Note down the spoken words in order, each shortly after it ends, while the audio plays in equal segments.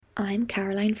I'm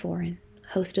Caroline Foran,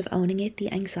 host of Owning It, the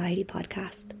Anxiety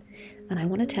podcast, and I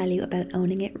want to tell you about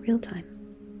owning it real time.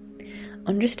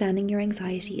 Understanding your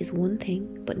anxiety is one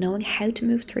thing, but knowing how to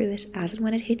move through it as and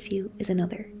when it hits you is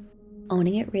another.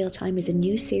 Owning It Real Time is a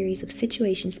new series of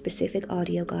situation-specific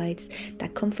audio guides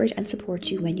that comfort and support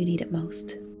you when you need it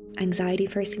most. Anxiety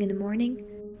first thing in the morning?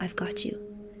 I've got you.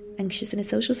 Anxious in a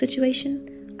social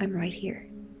situation? I'm right here.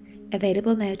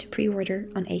 Available now to pre-order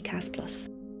on Acast+.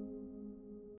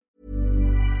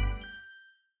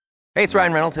 Hey, it's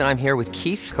Ryan Reynolds, and I'm here with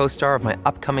Keith, co-star of my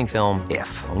upcoming film,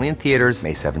 If, only in theaters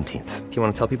May 17th. Do you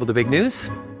want to tell people the big news?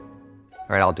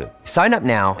 All right, I'll do it. Sign up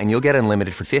now and you'll get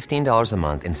unlimited for $15 a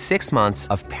month and 6 months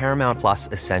of Paramount Plus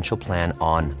Essential Plan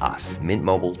on us.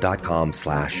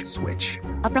 MintMobile.com/switch.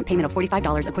 Upfront payment of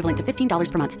 $45 equivalent to $15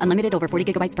 per month. Unlimited over 40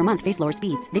 gigabytes per month. Face lower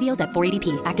speeds. Videos at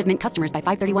 480p. Active Mint customers by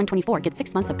 531.24 get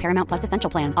 6 months of Paramount Plus Essential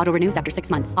Plan. Auto renews after 6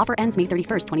 months. Offer ends May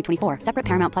 31st, 2024. Separate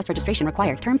Paramount Plus registration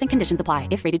required. Terms and conditions apply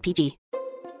if rated PG.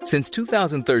 Since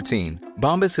 2013,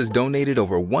 Bombas has donated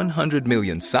over 100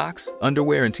 million socks,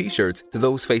 underwear, and T-shirts to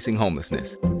those facing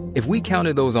homelessness. If we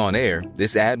counted those on air,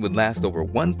 this ad would last over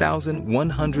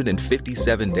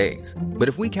 1,157 days. But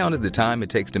if we counted the time it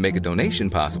takes to make a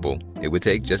donation possible, it would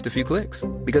take just a few clicks.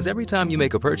 Because every time you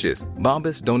make a purchase,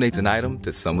 Bombas donates an item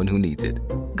to someone who needs it.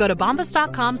 Go to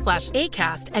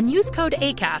bombas.com/ACAST and use code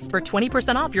ACAST for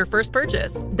 20% off your first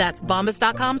purchase. That's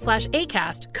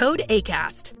bombas.com/ACAST, code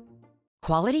ACAST.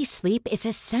 Quality sleep is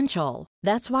essential.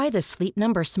 That's why the Sleep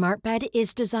Number Smart Bed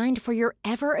is designed for your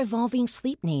ever-evolving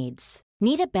sleep needs.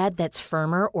 Need a bed that's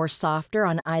firmer or softer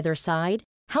on either side?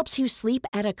 Helps you sleep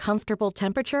at a comfortable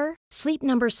temperature? Sleep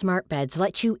Number Smart Beds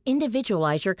let you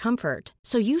individualize your comfort,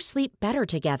 so you sleep better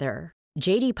together.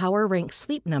 J.D. Power ranks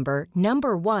Sleep Number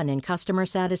number 1 in customer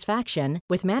satisfaction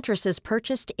with mattresses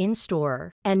purchased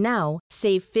in-store. And now,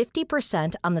 save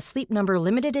 50% on the Sleep Number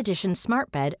Limited Edition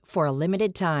Smart Bed for a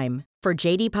limited time. For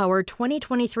J.D. Power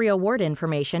 2023 award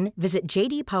information, visit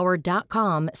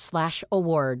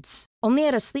jdpower.com/awards. Only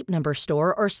at a Sleep Number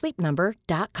store or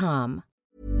sleepnumber.com.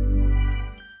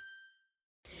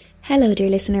 Hello, dear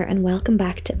listener, and welcome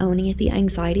back to Owning It, the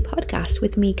Anxiety podcast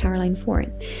with me, Caroline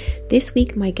Foran. This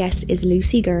week, my guest is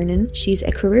Lucy Gernon. She's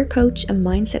a career coach and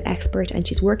mindset expert, and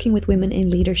she's working with women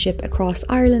in leadership across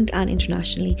Ireland and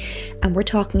internationally. And we're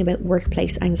talking about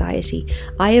workplace anxiety.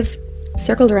 I have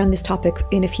circled around this topic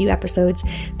in a few episodes.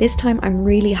 This time I'm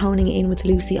really honing in with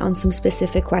Lucy on some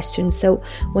specific questions. So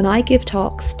when I give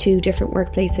talks to different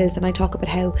workplaces and I talk about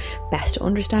how best to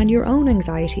understand your own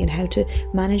anxiety and how to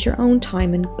manage your own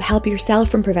time and help yourself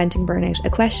from preventing burnout, a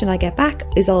question I get back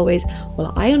is always,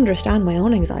 well, I understand my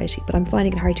own anxiety, but I'm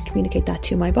finding it hard to communicate that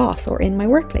to my boss or in my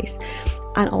workplace.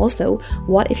 And also,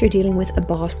 what if you're dealing with a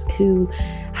boss who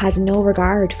has no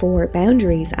regard for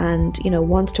boundaries and,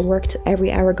 wants to work to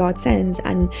every hour God sends,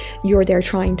 and you're there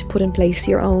trying to put in place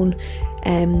your own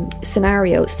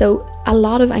scenario. So a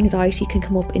lot of anxiety can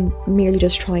come up in merely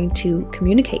just trying to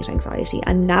communicate anxiety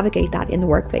and navigate that in the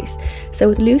workplace. So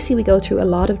with Lucy, we go through a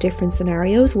lot of different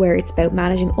scenarios where it's about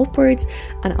managing upwards,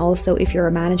 and also if you're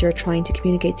a manager trying to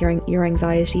communicate your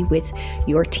anxiety with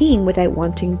your team without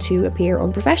wanting to appear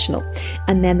unprofessional.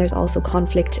 And then there's also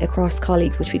conflict across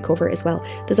colleagues, which we cover as well.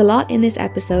 There's a lot in this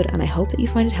episode, and I hope that you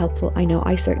find it helpful. I know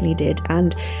I certainly did.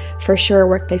 And for sure,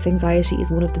 workplace anxiety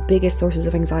is one of the biggest sources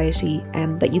of anxiety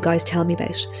that you guys tell me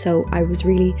about. So I was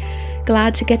really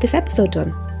glad to get this episode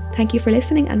done. Thank you for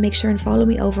listening, and make sure and follow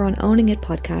me over on Owning It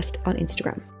Podcast on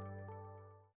Instagram.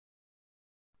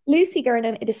 Lucy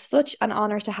Gernon, it is such an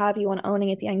honour to have you on Owning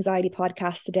It, the Anxiety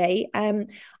podcast today.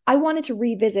 I wanted to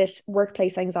revisit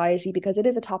workplace anxiety because it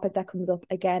is a topic that comes up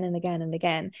again and again and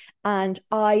again. And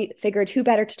I figured who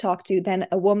better to talk to than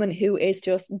a woman who is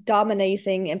just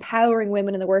dominating, empowering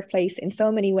women in the workplace in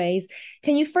so many ways.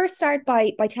 Can you first start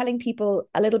by telling people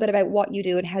a little bit about what you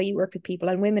do and how you work with people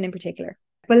and women in particular?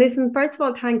 Well, listen, first of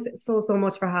all, thanks so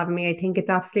much for having me. I think it's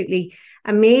absolutely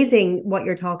amazing what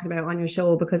you're talking about on your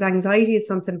show, because anxiety is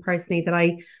something personally that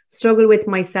I struggle with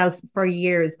myself for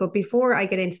years. But before I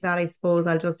get into that, I suppose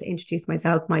I'll just introduce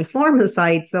myself, my formal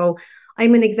side. So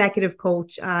I'm an executive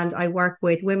coach and I work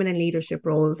with women in leadership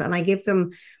roles, and I give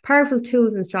them powerful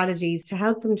tools and strategies to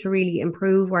help them to really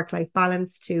improve work-life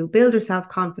balance, to build their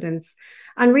self-confidence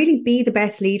and really be the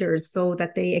best leaders so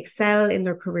that they excel in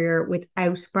their career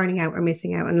without burning out or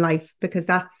missing out in life, because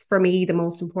that's for me the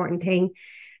most important thing.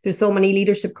 There's so many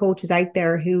leadership coaches out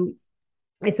there who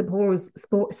I suppose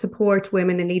support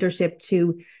women in leadership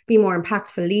to be more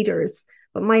impactful leaders.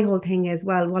 But my whole thing is,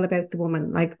 well, what about the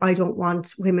woman? Like, I don't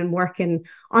want women working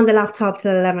on the laptop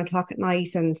till 11 o'clock at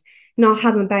night and not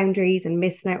having boundaries and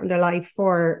missing out on their life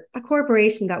for a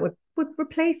corporation that would would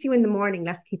replace you in the morning.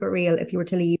 Let's keep it real if you were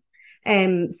to leave.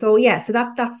 So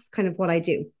that's kind of what I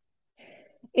do.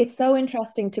 It's so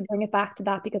interesting to bring it back to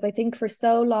that, because I think for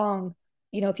so long,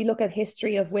 if you look at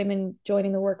history of women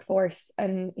joining the workforce,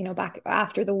 and, back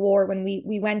after the war, when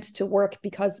we went to work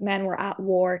because men were at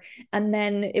war, and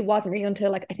then it wasn't really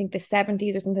until I think the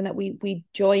 70s or something that we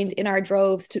joined in our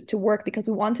droves to work because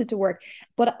we wanted to work.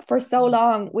 But for so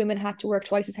long, women had to work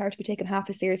twice as hard to be taken half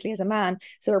as seriously as a man.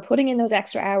 So we're putting in those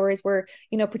extra hours. We're,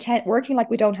 working like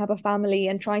we don't have a family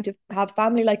and trying to have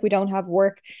family like we don't have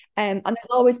work. And there's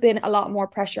always been a lot more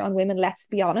pressure on women, let's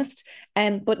be honest.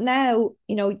 But now,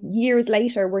 years later,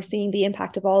 we're seeing the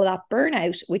impact of all of that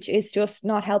burnout, which is just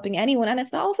not helping anyone. And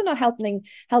it's also not helping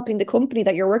the company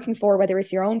that you're working for, whether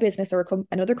it's your own business or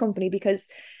another company, because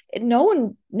no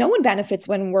one benefits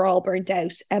when we're all burnt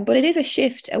out. But it is a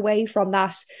shift away from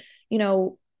that,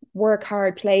 work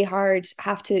hard, play hard,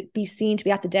 have to be seen to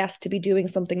be at the desk to be doing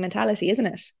something mentality, isn't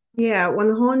it? Yeah,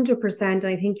 100%.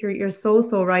 I think you're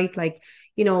so right. Like,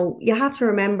 you have to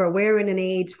remember we're in an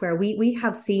age where we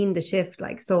have seen the shift.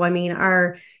 Like, so I mean,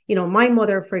 my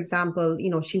mother, for example,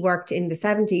 she worked in the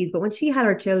 70s, but when she had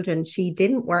her children, she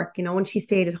didn't work, and she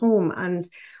stayed at home. And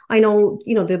I know,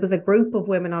 there was a group of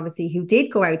women obviously who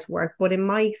did go out to work, but in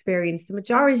my experience, the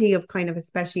majority of kind of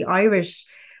especially Irish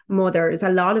mothers, a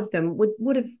lot of them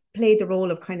would have played the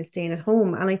role of kind of staying at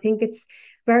home. And I think it's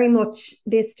very much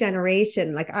this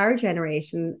generation, like our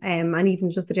generation, and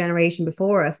even just the generation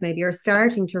before us, maybe are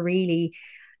starting to really,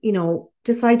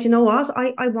 decide, what,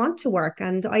 I want to work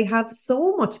and I have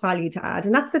so much value to add.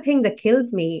 And that's the thing that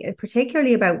kills me,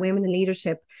 particularly about women in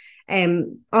leadership.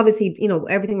 Obviously,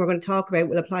 everything we're going to talk about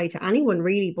will apply to anyone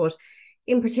really, but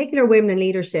in particular, women in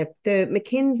leadership. The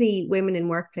McKinsey Women in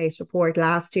Workplace report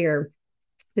last year,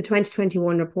 the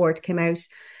 2021 report came out.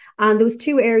 And there was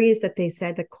two areas that they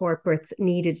said that corporates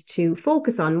needed to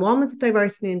focus on. One was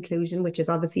diversity and inclusion, which is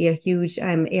obviously a huge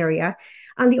area.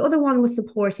 And the other one was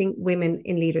supporting women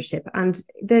in leadership. And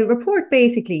the report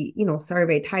basically,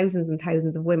 surveyed thousands and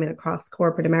thousands of women across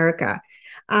corporate America.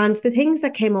 And the things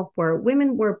that came up were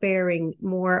women were bearing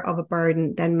more of a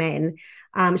burden than men,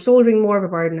 shouldering more of a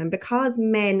burden. And because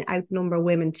men outnumber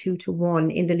women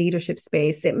 2-1 in the leadership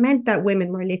space, it meant that women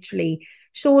were literally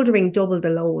shouldering double the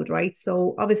load, right?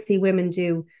 So obviously women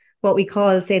do what we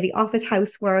call, say, the office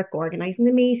housework, organizing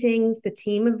the meetings, the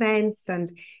team events,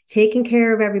 and taking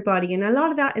care of everybody. And a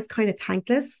lot of that is kind of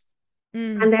thankless.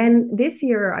 And then this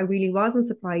year, I really wasn't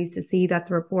surprised to see that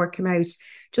the report came out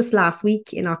just last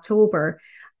week in October.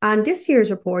 And this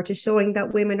year's report is showing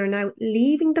that women are now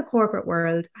leaving the corporate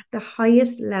world at the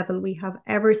highest level we have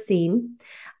ever seen.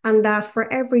 And that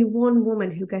for every one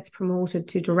woman who gets promoted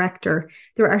to director,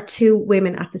 there are 2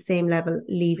 women at the same level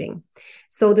leaving.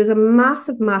 So there's a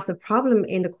massive, massive problem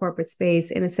in the corporate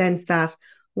space, in a sense that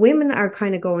women are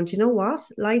kind of going, do you know what?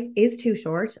 Life is too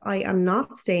short. I am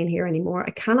not staying here anymore.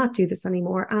 I cannot do this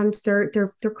anymore. And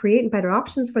they're creating better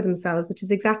options for themselves, which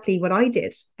is exactly what I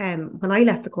did when I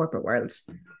left the corporate world.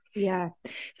 Yeah.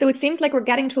 So it seems like we're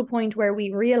getting to a point where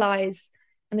we realize,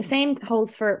 and the same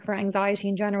holds for anxiety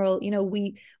in general,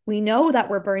 we know that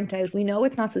we're burnt out. We know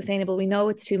it's not sustainable. We know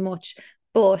it's too much,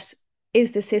 but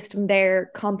is the system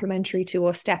there complementary to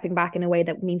us stepping back in a way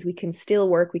that means we can still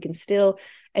work, we can still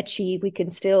achieve, we can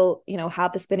still,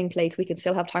 have the spinning plates, we can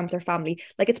still have time with our family?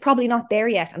 Like, it's probably not there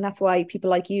yet. And that's why people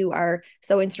like you are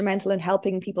so instrumental in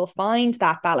helping people find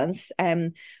that balance,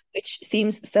 which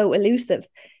seems so elusive.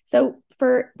 So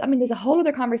there's a whole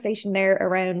other conversation there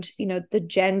around, the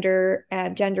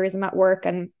genderism at work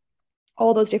and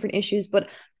all those different issues. But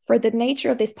for the nature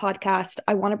of this podcast,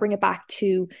 I want to bring it back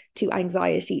to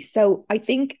anxiety. So I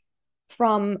think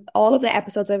from all of the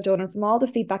episodes I've done and from all the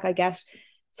feedback I get,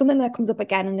 something that comes up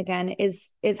again and again is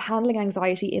handling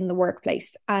anxiety in the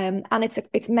workplace. And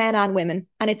it's men and women,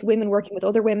 and it's women working with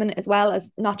other women as well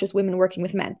as not just women working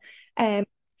with men.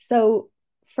 So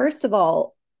first of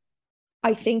all,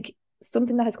 I think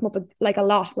something that has come up like a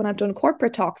lot when I've done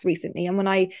corporate talks recently, and when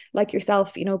I, like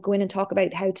yourself, go in and talk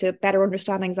about how to better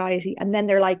understand anxiety, and then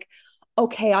they're like,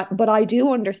 okay, but I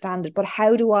do understand it, but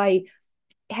how do I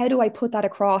put that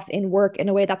across in work in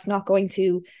a way that's not going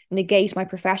to negate my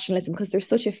professionalism? Because there's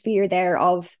such a fear there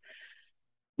of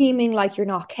seeming like you're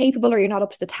not capable or you're not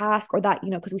up to the task, or that,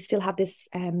 because we still have this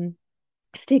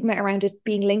stigma around it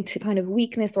being linked to kind of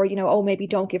weakness, or oh, maybe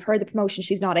don't give her the promotion,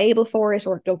 she's not able for it,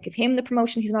 or don't give him the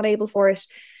promotion, he's not able for it.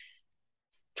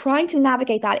 Trying to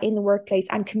navigate that in the workplace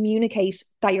and communicate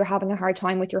that you're having a hard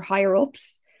time with your higher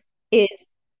ups is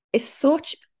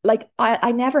such like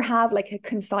I never have like a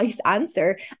concise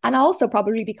answer. And also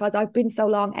probably because I've been so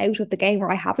long out of the game where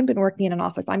I haven't been working in an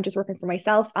office, I'm just working for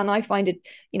myself. And I find it,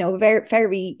 very,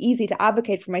 very easy to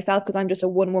advocate for myself because I'm just a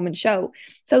one-woman show.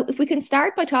 So if we can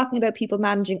start by talking about people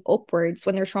managing upwards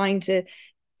when they're trying to,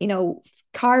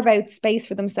 carve out space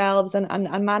for themselves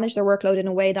and manage their workload in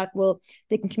a way that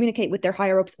they can communicate with their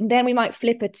higher ups. And then we might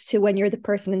flip it to when you're the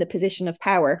person in the position of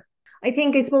power. I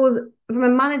suppose from a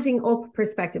managing up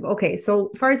perspective, okay,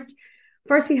 so first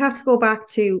we have to go back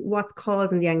to what's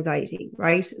causing the anxiety,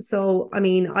 right? So, I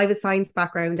mean, I have a science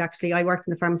background, actually. I worked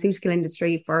in the pharmaceutical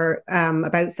industry for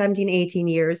about 17, 18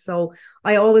 years. So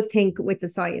I always think with the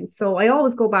science. So I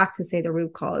always go back to say the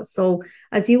root cause. So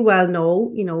as you well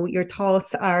know, your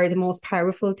thoughts are the most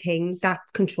powerful thing that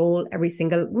control every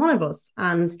single one of us.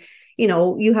 And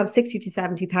you have 60 to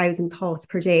 70,000 thoughts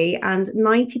per day, and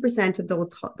 90% of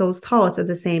those thoughts are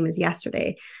the same as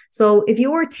yesterday. So if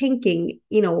you're thinking,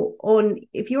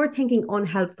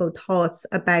 unhelpful thoughts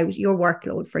about your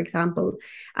workload, for example,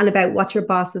 and about what your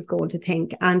boss is going to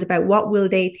think and about what will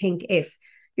they think if,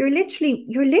 you're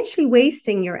literally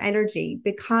wasting your energy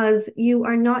because you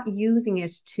are not using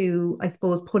it to, I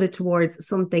suppose, put it towards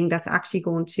something that's actually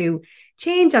going to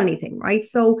change anything, right?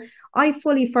 So I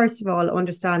fully, first of all,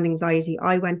 understand anxiety.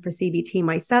 I went for CBT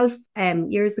myself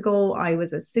years ago. I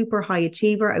was a super high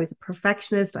achiever. I was a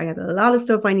perfectionist. I had a lot of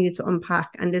stuff I needed to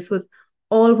unpack. And this was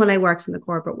all when I worked in the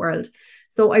corporate world.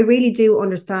 So I really do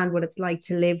understand what it's like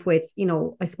to live with,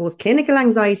 I suppose, clinical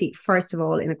anxiety, first of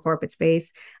all, in a corporate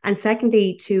space. And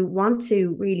secondly, to want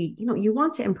to really, you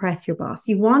want to impress your boss.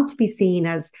 You want to be seen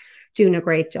as doing a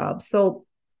great job. So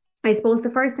I suppose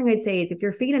the first thing I'd say is if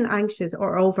you're feeling anxious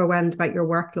or overwhelmed about your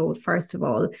workload, first of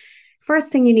all,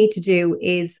 first thing you need to do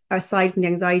is, aside from the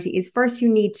anxiety, is first you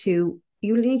need to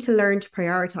learn to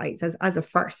prioritize as a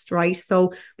first, right?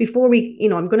 So before I'm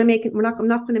not going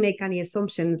to make any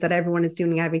assumptions that everyone is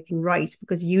doing everything right,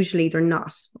 because usually they're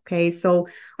not. Okay. So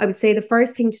I would say the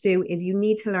first thing to do is you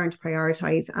need to learn to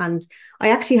prioritize. And I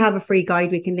actually have a free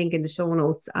guide we can link in the show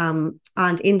notes. And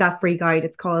in that free guide,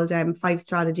 it's called 5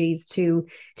 Strategies to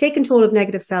Take Control of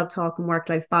Negative Self-Talk and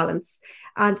Work-Life Balance.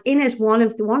 And in it, one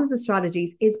of the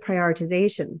strategies is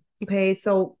prioritization. Okay.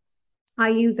 So I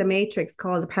use a matrix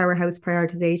called the Powerhouse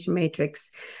Prioritization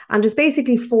Matrix. And there's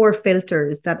basically 4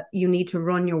 filters that you need to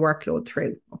run your workload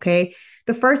through. Okay.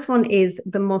 The first one is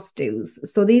the must-dos.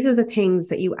 So these are the things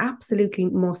that you absolutely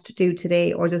must do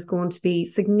today, or there's going to be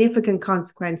significant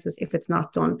consequences if it's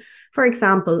not done. For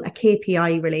example, a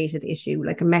KPI related issue,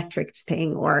 like a metric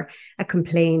thing or a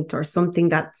complaint or something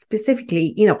that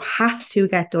specifically, has to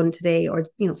get done today, or,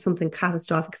 something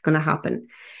catastrophic is going to happen.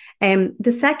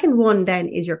 The second one then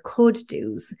is your could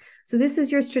do's. So this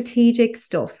is your strategic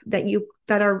stuff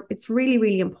it's really,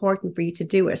 really important for you to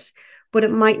do it, but it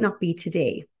might not be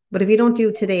today. But if you don't do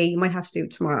it today, you might have to do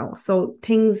it tomorrow. So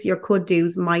things your could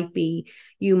do's might be,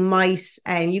 you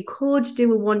could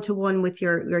do a one-to-one with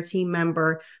your team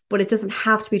member, but it doesn't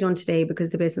have to be done today because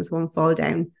the business won't fall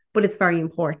down, but it's very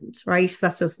important, right? So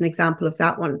that's just an example of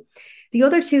that one. The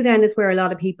other 2 then is where a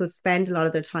lot of people spend a lot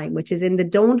of their time, which is in the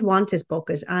don't want it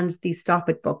bucket and the stop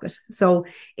it bucket. So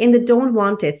in the don't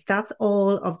want it, that's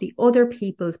all of the other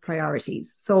people's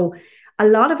priorities. So a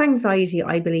lot of anxiety,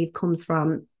 I believe, comes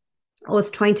from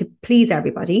us trying to please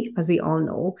everybody, as we all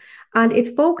know, and it's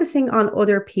focusing on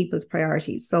other people's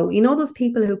priorities. So, those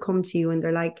people who come to you and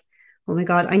they're like, oh my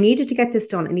God, I need you to get this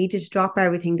done. I need you to drop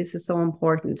everything. This is so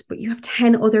important. But you have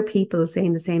 10 other people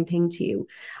saying the same thing to you.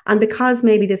 And because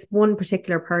maybe this one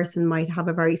particular person might have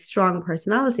a very strong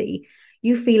personality,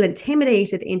 you feel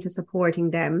intimidated into supporting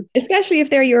them. Especially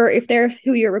if they're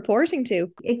who you're reporting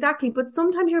to. Exactly. But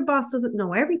sometimes your boss doesn't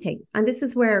know everything. And this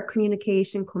is where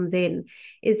communication comes in,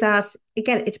 is that,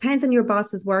 again, it depends on your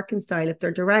boss's working style. If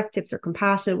they're direct, if they're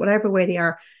compassionate, whatever way they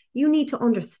are, you need to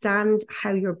understand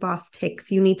how your boss ticks.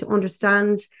 You need to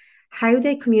understand how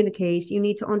they communicate. You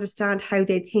need to understand how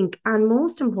they think. And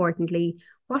most importantly,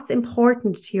 what's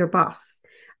important to your boss.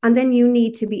 And then you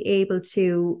need to be able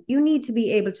to,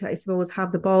 I suppose,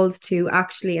 have the balls to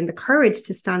actually, and the courage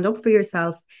to stand up for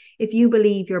yourself if you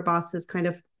believe your boss is kind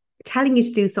of telling you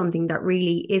to do something that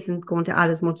really isn't going to add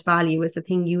as much value as the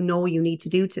thing you need to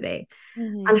do today.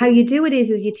 Mm-hmm. And how you do it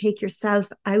is you take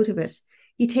yourself out of it.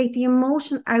 You take the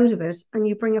emotion out of it and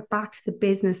you bring it back to the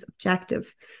business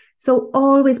objective. So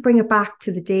always bring it back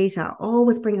to the data,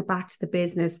 always bring it back to the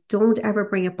business. Don't ever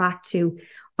bring it back to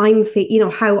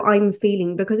how I'm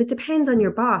feeling, because it depends on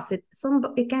your boss. It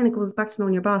goes back to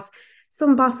knowing your boss.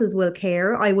 Some bosses will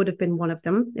care. I would have been one of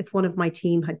them. If one of my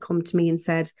team had come to me and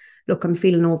said, look, I'm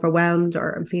feeling overwhelmed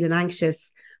or I'm feeling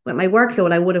anxious with my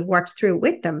workload, I would have worked through it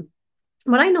with them.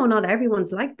 But I know not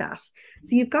everyone's like that.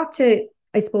 So you've got to,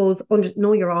 I suppose,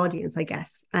 know your audience, I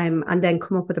guess, and then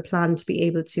come up with a plan to be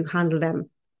able to handle them.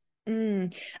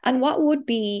 And what would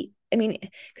be, I mean,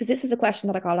 because this is a question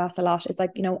that I got asked a lot. It's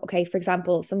like, okay, for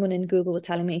example, someone in Google was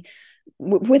telling me,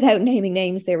 without naming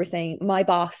names, they were saying, my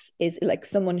boss is like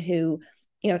someone who,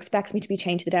 expects me to be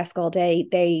chained to the desk all day.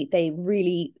 They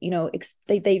really,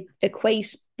 they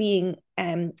equate being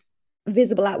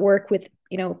visible at work with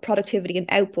productivity and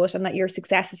output, and that your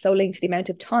success is so linked to the amount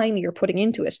of time you're putting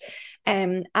into it.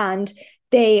 And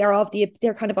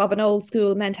they're kind of an old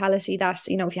school mentality that,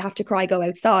 if you have to cry, go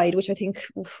outside, which I think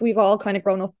we've all kind of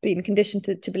grown up being conditioned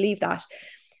to believe that.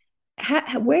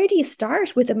 Where do you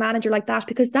start with a manager like that?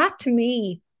 Because that, to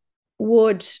me,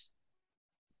 would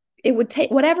take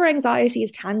whatever anxiety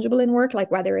is tangible in work, like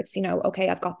whether it's, okay,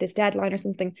 I've got this deadline or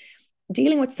something,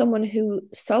 dealing with someone who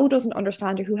so doesn't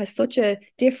understand or who has such a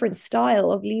different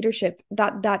style of leadership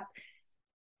that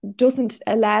doesn't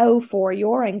allow for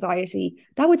your anxiety,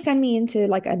 that would send me into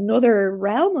like another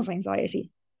realm of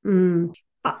anxiety.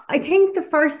 I think the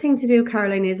first thing to do,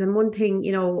 Caroline, is, and one thing,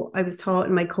 I was taught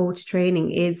in my coach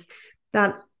training, is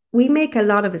that we make a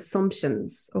lot of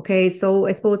assumptions. Okay. So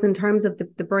I suppose in terms of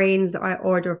the brain's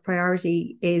order of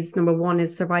priority is, number one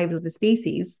is survival of the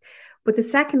species. But the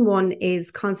second one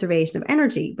is conservation of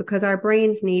energy, because our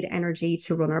brains need energy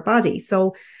to run our body.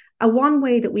 So one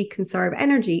way that we conserve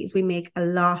energy is we make a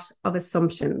lot of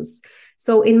assumptions.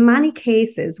 So in many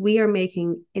cases, we are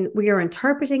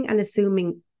interpreting and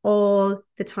assuming all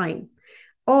the time.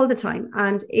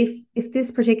 And if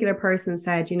this particular person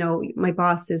said, my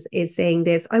boss is saying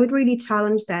this, I would really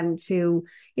challenge them to,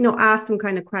 ask them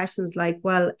kind of questions like,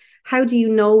 well, how do you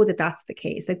know that that's the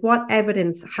case? Like, what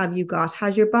evidence have you got?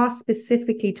 Has your boss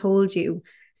specifically told you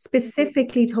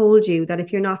that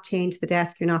if you're not chained to the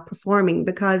desk, you're not performing?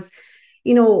 Because,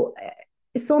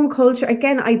 some culture,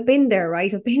 again, I've been there,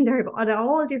 right? I've been there on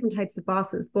all different types of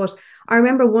bosses. But I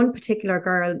remember one particular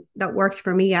girl that worked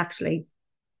for me, actually.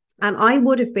 And I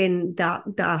would have been that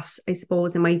I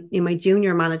suppose in my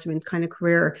junior management kind of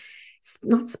career,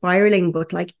 not spiraling,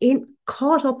 but like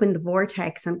caught up in the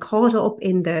vortex and caught up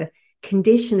in the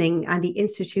conditioning and the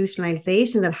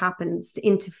institutionalization that happens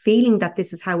into feeling that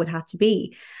this is how it had to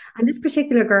be. And this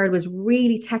particular girl was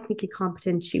really technically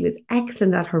competent. She was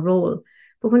excellent at her role.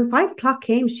 But when 5 o'clock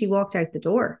came, she walked out the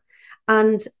door.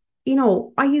 And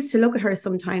I used to look at her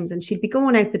sometimes and she'd be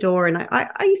going out the door, and I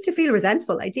used to feel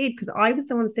resentful. I did, because I was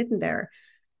the one sitting there.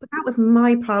 But that was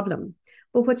my problem.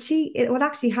 But what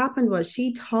actually happened was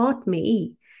she taught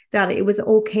me that it was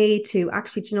okay to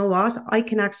actually, do you know what? I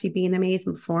can actually be an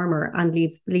amazing performer and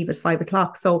leave at 5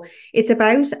 o'clock. So it's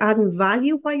about adding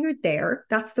value while you're there.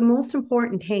 That's the most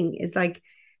important thing, is like,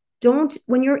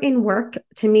 when you're in work,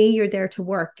 to me, you're there to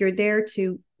work. You're there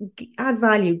to add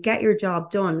value, get your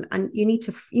job done, and you need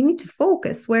to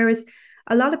focus. Whereas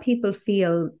a lot of people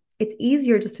feel it's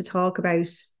easier just to talk about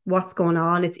what's going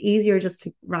on. It's easier just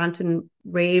to rant and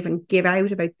rave and give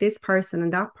out about this person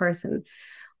and that person.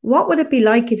 What would it be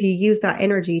like if you use that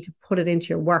energy to put it into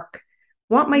your work?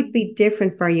 What might be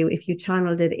different for you if you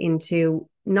channeled it into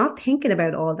not thinking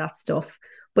about all that stuff,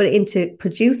 but into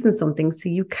producing something so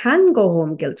you can go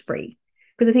home guilt-free?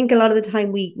 Because I think a lot of the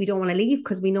time we don't want to leave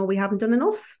because we know we haven't done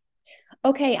enough.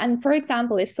 Okay. And for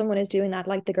example, if someone is doing that,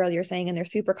 like the girl you're saying, and they're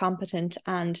super competent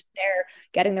and they're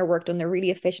getting their work done, they're really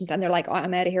efficient, and they're like, oh,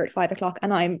 I'm out of here at 5 o'clock.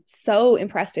 And I'm so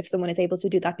impressed if someone is able to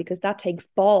do that, because that takes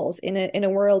balls in a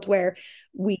world where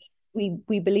we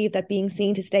believe that being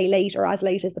seen to stay late or as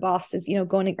late as the boss is,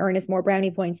 going to earn us more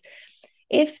brownie points.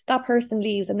 If that person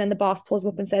leaves and then the boss pulls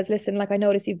up and says, listen, like, I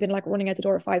noticed you've been like running out the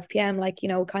door at 5 p.m. Like,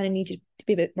 kind of need you to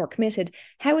be a bit more committed.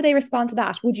 How would they respond to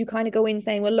that? Would you kind of go in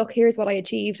saying, well, look, here's what I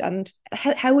achieved? And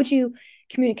how would you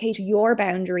communicate your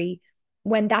boundary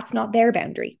when that's not their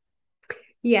boundary?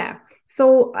 Yeah.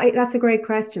 So that's a great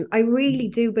question. I really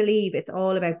do believe it's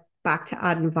all about back to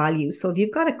adding value. So if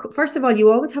you've got first of all,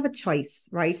 you always have a choice,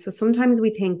 right? So sometimes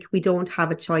we think we don't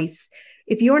have a choice.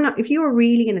 If you're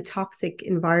really in a toxic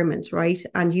environment, right,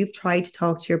 and you've tried to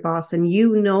talk to your boss, and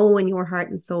in your heart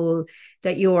and soul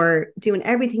that you're doing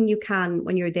everything you can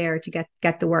when you're there to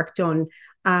get the work done,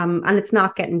 and it's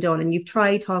not getting done, and you've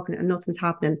tried talking and nothing's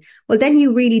happening, well, then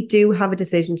you really do have a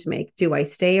decision to make. Do I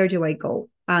stay or do I go?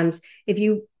 And if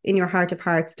you, in your heart of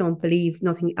hearts, don't believe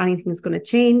anything is going to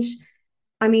change,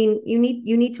 I mean, you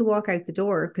need to walk out the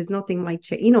door, because nothing might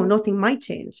change. Nothing might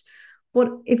change. But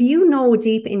if you know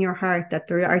deep in your heart that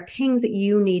there are things that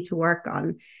you need to work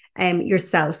on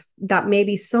yourself, that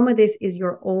maybe some of this is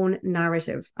your own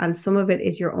narrative and some of it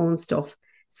is your own stuff.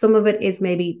 Some of it is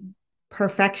maybe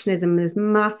perfectionism is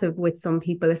massive with some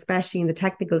people, especially in the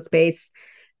technical space.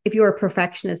 if you're a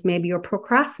perfectionist, maybe you're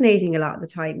procrastinating a lot of the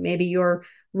time. Maybe you're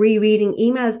rereading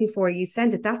emails before you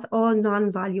send it. That's all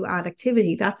non-value add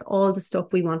activity. That's all the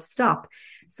stuff we want to stop.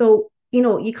 So,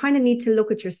 you kind of need to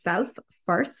look at yourself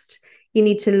first. You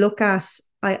need to look at,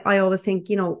 I always think,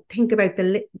 think about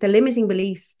the limiting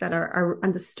beliefs that are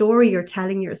and the story you're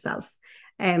telling yourself.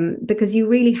 Because you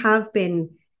really have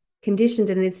been conditioned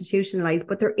and institutionalized,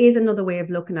 but there is another way of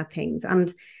looking at things.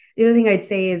 And the other thing I'd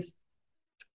say is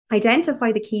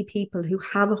identify the key people who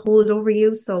have a hold over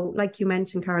you. So like you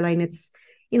mentioned, Caroline, it's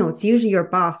usually your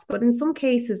boss, but in some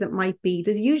cases it might be,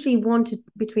 there's usually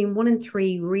between 1 and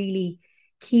 3 really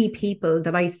key people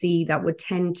that I see that would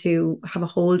tend to have a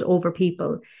hold over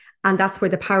people. And that's where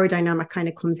the power dynamic kind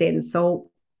of comes in.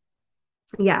 So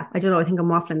yeah, I don't know. I think I'm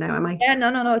waffling now, am I? Yeah,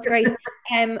 no, it's great.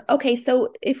 Okay,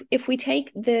 so if we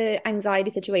take the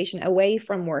anxiety situation away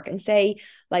from work and say,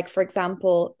 like, for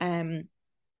example,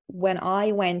 when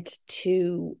I went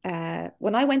to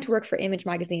work for Image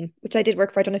magazine, which I did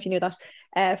work for, I don't know if you knew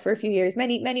that, for a few years,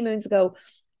 many moons ago,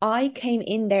 I came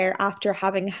in there after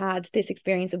having had this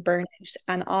experience of burnout,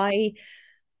 and I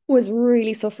was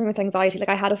really suffering with anxiety. Like,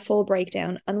 I had a full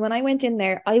breakdown. And when I went in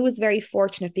there, I was very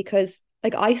fortunate because,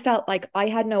 like, I felt like I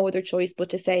had no other choice but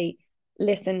to say,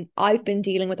 listen, I've been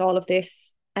dealing with all of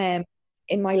this in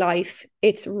my life.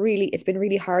 It's been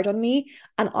really hard on me.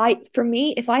 And for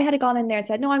me, if I had gone in there and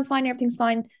said, no, I'm fine, everything's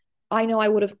fine, I know I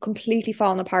would have completely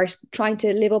fallen apart trying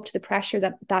to live up to the pressure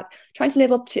trying to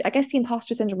live up to, I guess the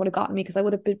imposter syndrome would have gotten me, because I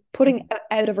would have been putting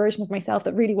out a version of myself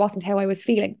that really wasn't how I was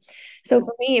feeling. So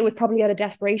for me, it was probably out of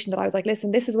desperation that I was like,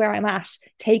 listen, this is where I'm at,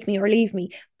 take me or leave me,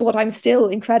 but I'm still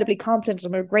incredibly competent.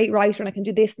 I'm a great writer and I can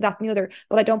do this, that and the other,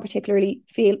 but I don't particularly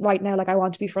feel right now like I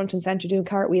want to be front and center doing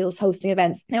cartwheels, hosting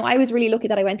events. Now, I was really lucky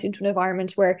that I went into an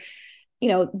environment where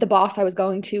the boss I was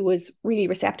going to was really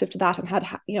receptive to that and had,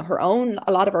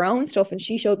 a lot of her own stuff, and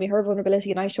she showed me her vulnerability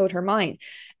and I showed her mine.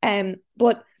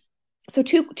 But so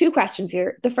two questions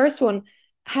here. The first one,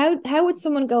 how would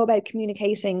someone go about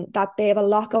communicating that they have a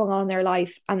lot going on in their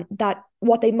life, and that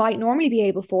what they might normally be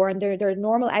able for, and their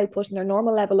normal output and their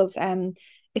normal level of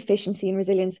efficiency and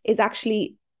resilience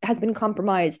has been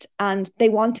compromised, and they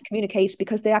want to communicate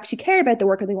because they actually care about the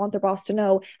work and they want their boss to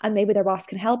know, and maybe their boss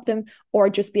can help them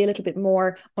or just be a little bit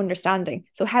more understanding.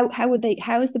 So how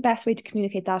is the best way to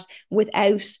communicate that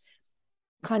without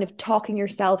kind of talking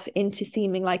yourself into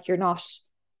seeming like you're not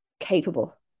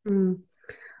capable?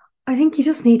 I think you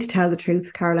just need to tell the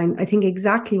truth, Caroline. I think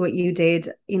exactly what you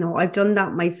did. I've done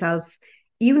that myself.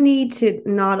 You need to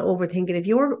not overthink it.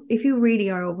 If you really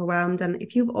are overwhelmed and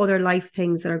if you have other life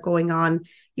things that are going on,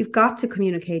 you've got to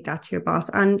communicate that to your boss.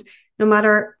 And no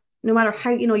matter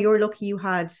how, you're lucky you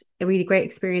had a really great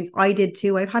experience. I did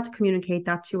too. I've had to communicate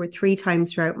that 2 or 3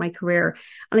 times throughout my career.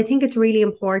 And I think it's really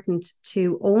important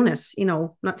to own it,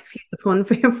 not to excuse the pun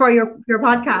for your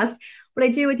podcast, but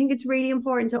I think it's really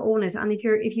important to own it. And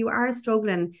if you are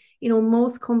struggling,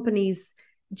 most companies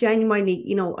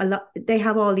genuinely, a lot, they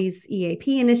have all these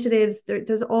EAP initiatives.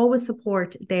 There's always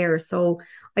support there. So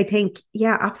I think,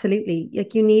 yeah, absolutely.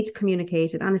 Like, you need to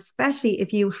communicate it. And especially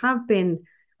if you have been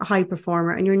a high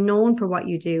performer and you're known for what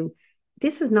you do,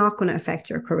 this is not going to affect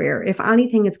your career. If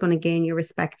anything, it's going to gain your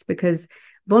respect, because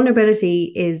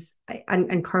vulnerability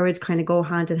and courage kind of go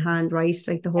hand in hand, right?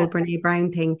 Like the whole Brene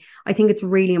Brown thing. I think it's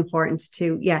really important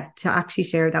to actually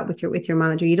share that with your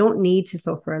manager. You don't need to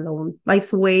suffer alone.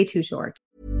 Life's way too short.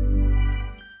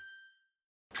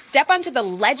 Step onto the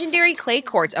legendary clay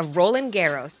courts of Roland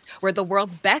Garros, where the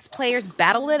world's best players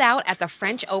battle it out at the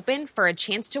French Open for a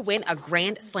chance to win a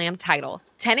Grand Slam title.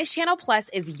 Tennis Channel Plus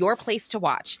is your place to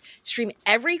watch. Stream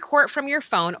every court from your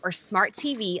phone or smart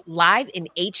TV live in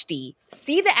HD.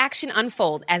 See the action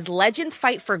unfold as legends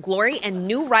fight for glory and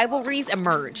new rivalries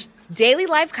emerge. Daily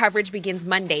live coverage begins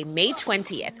Monday, May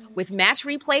 20th, with match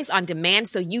replays on demand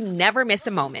so you never miss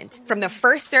a moment. From the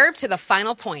first serve to the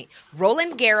final point,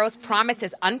 Roland Garros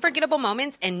promises unforgettable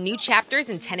moments and new chapters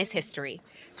in tennis history.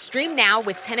 Stream now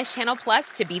with Tennis Channel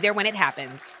Plus to be there when it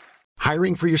happens.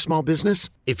 Hiring for your small business?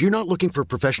 If you're not looking for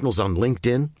professionals on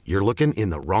LinkedIn, you're looking in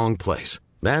the wrong place.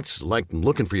 That's like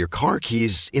looking for your car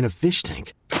keys in a fish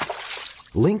tank.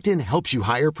 LinkedIn helps you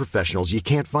hire professionals you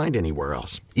can't find anywhere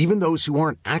else, even those who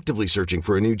aren't actively searching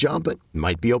for a new job but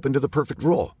might be open to the perfect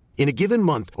role. In a given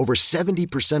month, over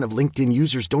 70% of LinkedIn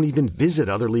users don't even visit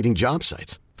other leading job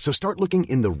sites. So start looking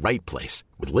in the right place.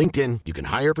 With LinkedIn, you can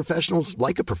hire professionals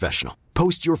like a professional.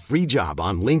 Post your free job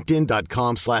on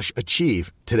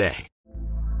linkedin.com/achieve today.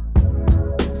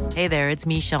 Hey there, it's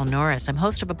Michelle Norris. I'm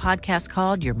host of a podcast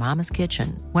called Your Mama's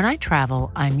Kitchen. When I travel,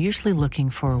 I'm usually looking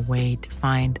for a way to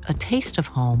find a taste of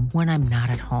home when I'm not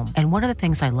at home. And one of the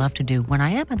things I love to do when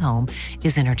I am at home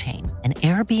is entertain. And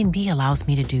Airbnb allows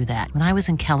me to do that. When I was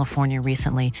in California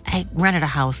recently, I rented a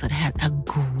house that had a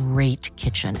great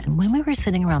kitchen. And when we were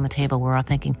sitting around the table, we were all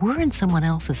thinking, we're in someone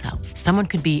else's house. Someone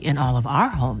could be in all of our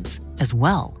homes as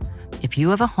well. If you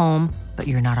have a home, but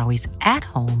you're not always at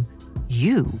home,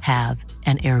 you have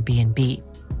an Airbnb.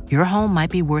 Your home might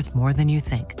be worth more than you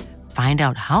think. Find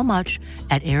out how much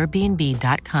at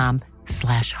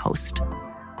airbnb.com/host.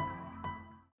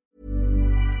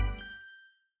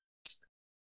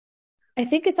 I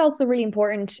think it's also really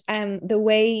important the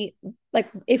way, like,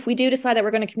 if we do decide that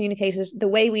we're going to communicate it the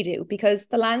way we do, because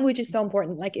the language is so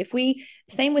important. Like, if we,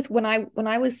 same with when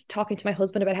I was talking to my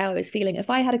husband about how I was feeling,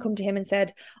 if I had to come to him and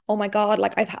said, oh my God,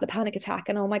 like I've had a panic attack,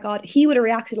 and oh my God, he would have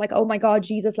reacted like, oh my God,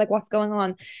 Jesus, like what's going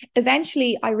on?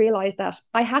 Eventually I realized that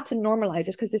I had to normalize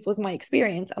it because this was my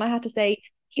experience. And I had to say,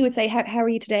 he would say, how are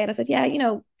you today? And I said, yeah,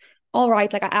 all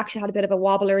right, like I actually had a bit of a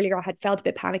wobble earlier. I had felt a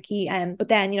bit panicky, but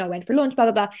then, I went for lunch, blah,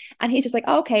 blah, blah. And he's just like,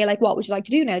 oh, okay, like what would you like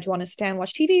to do now? Do you want to sit down and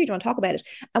watch TV? Or do you want to talk about it?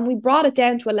 And we brought it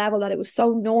down to a level that it was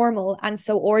so normal and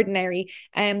so ordinary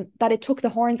that it took the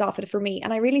horns off it for me.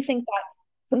 And I really think that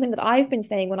something that I've been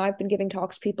saying when I've been giving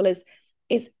talks to people is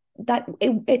that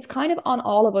it's kind of on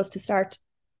all of us to start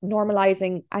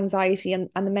normalizing anxiety and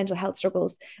the mental health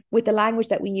struggles with the language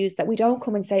that we use, that we don't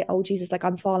come and say, oh Jesus, like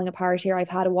I'm falling apart here, I've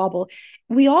had a wobble.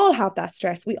 We all have that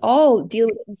stress, we all deal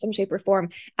with it in some shape or form,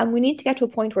 and we need to get to a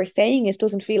point where saying it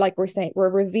doesn't feel like we're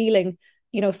revealing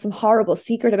some horrible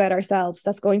secret about ourselves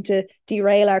that's going to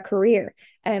derail our career.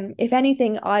 If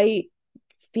anything, I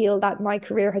feel that my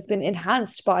career has been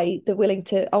enhanced by the willing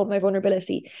to own my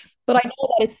vulnerability. But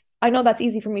I know that's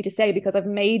easy for me to say because I've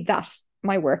made that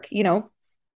my work,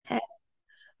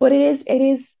 but it is,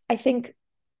 I think,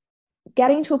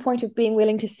 getting to a point of being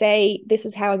willing to say, this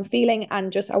is how I'm feeling,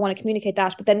 and just, I want to communicate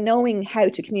that, but then knowing how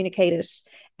to communicate it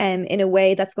in a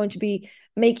way that's going to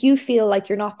make you feel like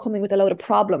you're not coming with a load of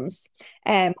problems.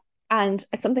 And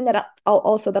it's something that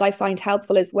also that I find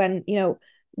helpful is when your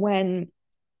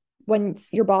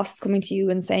boss is coming to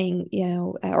you and saying,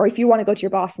 or if you want to go to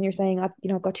your boss and you're saying, I've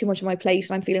got too much on my plate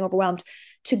and I'm feeling overwhelmed,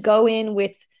 to go in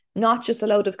with not just a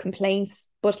load of complaints,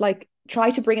 but like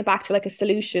try to bring it back to like a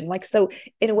solution. Like, so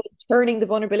in a way, turning the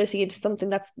vulnerability into something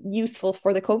that's useful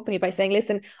for the company by saying,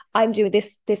 listen, I'm doing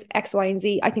this X, Y, and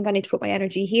Z. I think I need to put my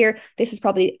energy here. This is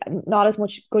probably not as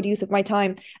much good use of my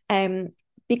time.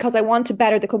 Because I want to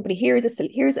better the company. Here's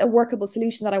a workable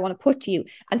solution that I want to put to you.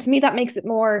 And to me, that makes it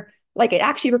more like, it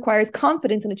actually requires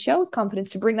confidence, and it shows confidence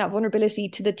to bring that vulnerability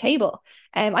to the table.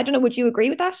 I don't know, would you agree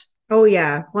with that? Oh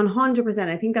yeah, 100%.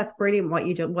 I think that's brilliant. What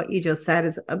you just said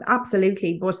is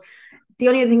absolutely. But the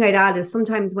only other thing I'd add is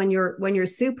sometimes when you're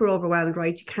super overwhelmed,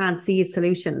 right, you can't see a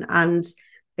solution. And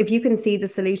if you can see the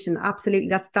solution, absolutely,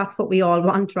 that's what we all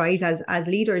want, right? As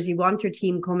leaders, you want your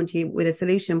team coming to you with a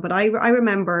solution. But I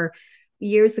remember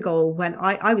years ago when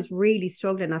I was really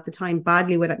struggling at the time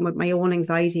badly with my own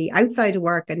anxiety outside of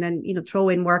work, and then throw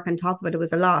in work on top of it. It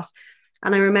was a lot.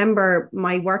 And I remember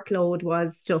my workload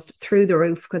was just through the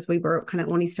roof because we were kind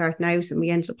of only starting out, and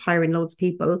we ended up hiring loads of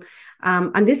people.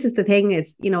 And this is the thing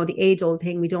is, the age old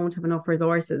thing, we don't have enough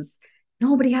resources.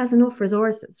 Nobody has enough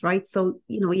resources, right? So,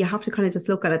 you have to kind of just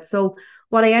look at it. So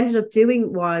what I ended up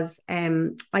doing was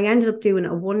I ended up doing a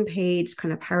 1-page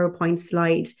kind of PowerPoint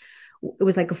slide. It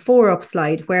was like a 4-up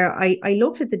slide where I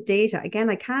looked at the data. Again,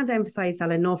 I can't emphasize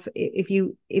that enough. If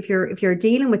you're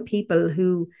dealing with people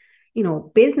who,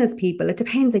 business people, it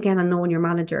depends again on knowing your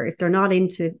manager. If they're not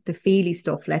into the feely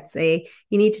stuff, let's say,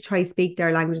 you need to try speak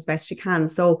their language as best you can.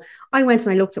 So I went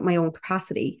and I looked at my own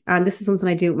capacity. And this is something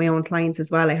I do with my own clients as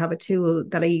well. I have a tool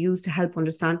that I use to help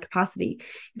understand capacity.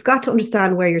 You've got to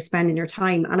understand where you're spending your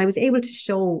time. And I was able to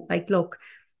show, like, look,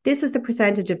 this is the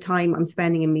percentage of time I'm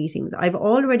spending in meetings. I've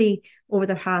already, over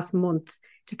the past month,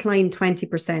 declined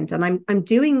 20%. And I'm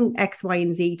doing X, Y,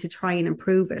 and Z to try and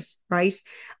improve it, right?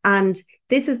 And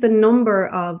this is the number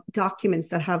of documents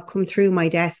that have come through my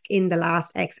desk in the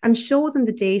last X, and show them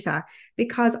the data.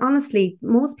 Because honestly,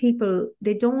 most people,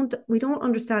 we don't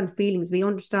understand feelings. We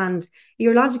understand,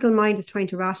 your logical mind is trying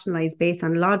to rationalize based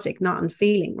on logic, not on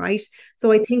feeling, right?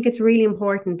 So I think it's really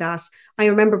important that I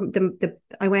remember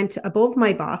I went above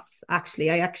my boss.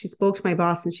 Actually, I actually spoke to my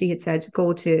boss, and she had said,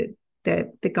 go to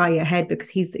the guy ahead because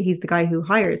he's the guy who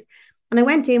hires. And I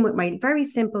went in with my very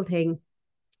simple thing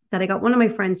that I got one of my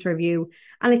friends to review,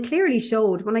 and it clearly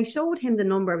showed, when I showed him the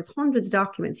number, it was hundreds of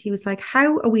documents. He was like,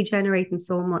 how are we generating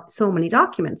so many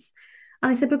documents?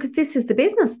 And I said, because this is the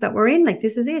business that we're in. Like,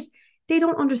 this is it. they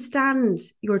don't understand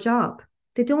your job.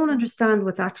 They don't understand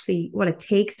what it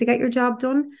takes to get your job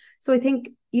done. So I think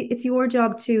it's your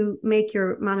job to make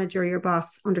your manager, your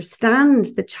boss, understand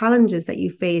the challenges that you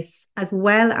face as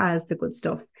well as the good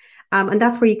stuff. And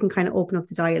that's where you can kind of open up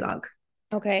the dialogue.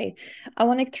 Okay. I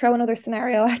want to throw another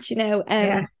scenario at you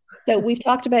now. So we've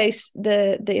talked about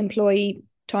the employee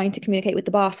trying to communicate with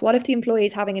the boss. What if the employee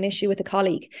is having an issue with a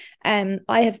colleague? I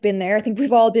have been there. I think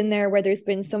we've all been there, where there's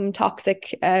been some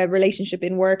toxic relationship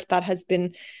in work that has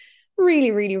been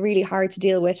really, really, really hard to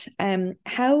deal with.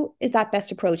 How is that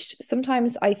best approached?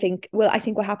 Sometimes I think what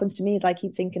happens to me is I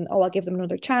keep thinking, oh, I'll give them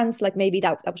another chance. Like maybe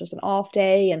that was just an off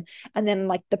day. And then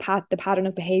like the pattern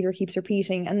of behavior keeps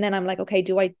repeating. And then I'm like, okay,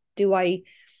 do I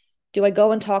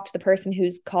go and talk to the person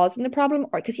who's causing the problem?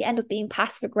 Or because you end up being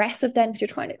passive aggressive then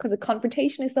because the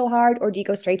confrontation is so hard, or do you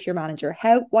go straight to your manager?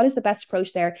 What is the best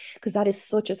approach there? Because that is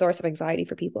such a source of anxiety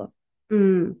for people.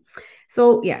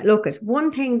 So yeah, look, at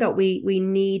one thing that we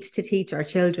need to teach our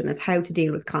children is how to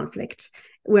deal with conflict.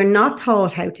 We're not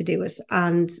taught how to do it.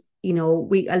 And,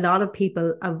 a lot of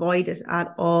people avoid it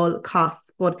at all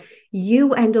costs, but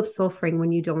you end up suffering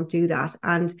when you don't do that.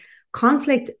 And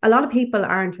conflict, a lot of people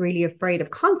aren't really afraid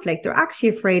of conflict. They're actually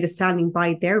afraid of standing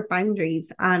by their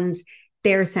boundaries and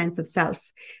their sense of self.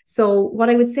 So what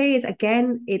I would say is,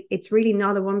 again, it's really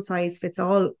not a one size fits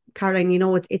all, Caroline.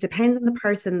 It depends on the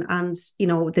person and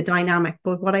the dynamic.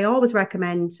 But what I always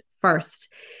recommend first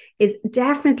is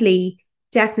definitely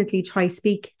try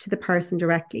speak to the person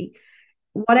directly.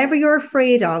 Whatever you're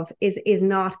afraid of is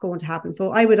not going to happen.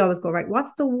 So I would always go, right,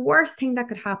 what's the worst thing that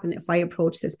could happen if I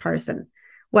approach this person?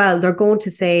 Well, they're going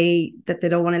to say that they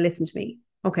don't want to listen to me.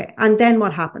 Okay. And then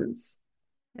what happens?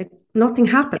 Like nothing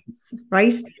happens,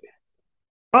 right?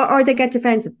 Or they get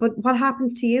defensive. But what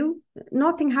happens to you?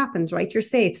 Nothing happens, right? You're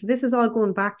safe. So this is all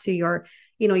going back to your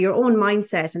own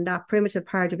mindset and that primitive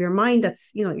part of your mind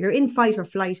that's, you're in fight or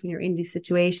flight when you're in these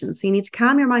situations. So you need to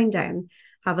calm your mind down,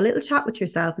 have a little chat with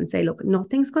yourself and say, look,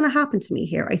 nothing's going to happen to me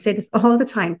here. I say this all the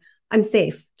time. I'm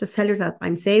safe. Just tell yourself,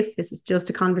 I'm safe. This is just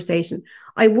a conversation.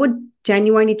 I would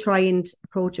genuinely try and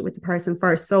approach it with the person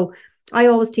first. So I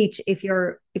always teach, if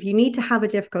you need to have a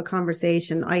difficult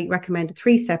conversation, I recommend a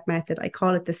 3-step method. I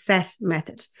call it the SET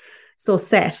method. So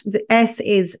SET, the S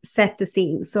is set the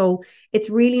scene. So it's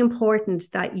really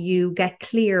important that you get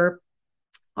clear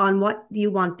on what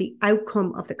you want the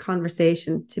outcome of the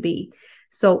conversation to be.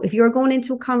 So if you're going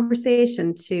into a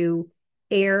conversation to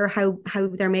air how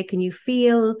they're making you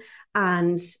feel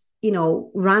and,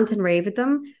 rant and rave at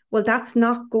them, well, that's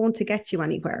not going to get you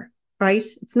anywhere. Right?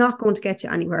 It's not going to get you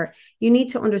anywhere. You need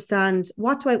to understand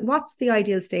what's the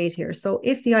ideal state here. So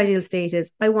if the ideal state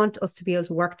is, I want us to be able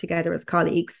to work together as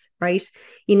colleagues, right?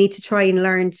 You need to try and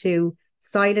learn to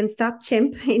silence that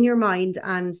chimp in your mind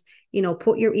and,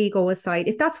 put your ego aside.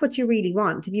 If that's what you really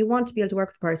want, if you want to be able to work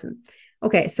with the person.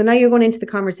 Okay. So now you're going into the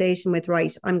conversation with,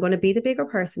 right, I'm going to be the bigger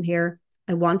person here.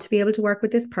 I want to be able to work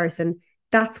with this person.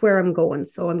 That's where I'm going.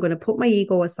 So I'm going to put my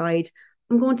ego aside.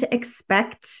 I'm going to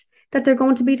expect that they're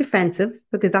going to be defensive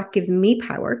because that gives me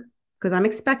power because I'm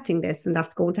expecting this and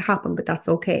that's going to happen, but that's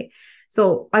okay.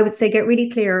 So I would say get really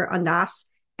clear on that.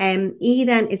 E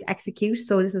then is execute.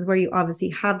 So this is where you obviously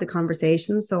have the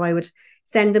conversation. So I would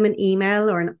send them an email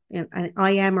or an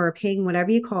IM or a ping,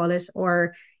 whatever you call it.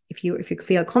 Or if you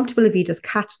feel comfortable, if you just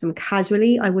catch them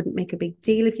casually, I wouldn't make a big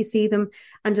deal if you see them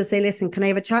and just say, listen, can I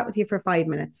have a chat with you for 5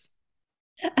 minutes?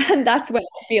 And that's when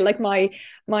I feel like my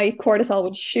cortisol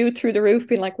would shoot through the roof,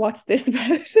 being like, what's this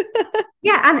about?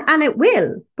 Yeah, and it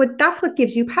will. But that's what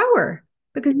gives you power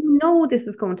because this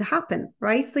is going to happen,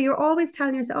 right? So you're always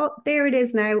telling yourself, oh, there it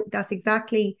is now.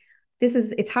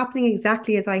 It's happening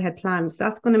exactly as I had planned. So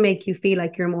that's going to make you feel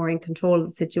like you're more in control of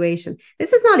the situation.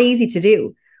 This is not easy to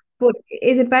do. But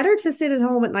is it better to sit at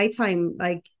home at nighttime,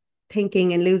 like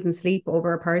thinking and losing sleep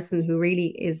over a person who really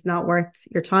is not worth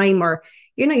your time? Or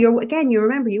you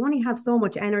remember you only have so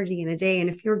much energy in a day, and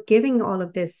if you're giving all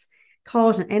of this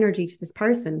thought and energy to this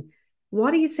person,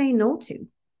 what are you saying no to?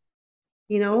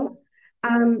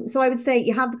 So I would say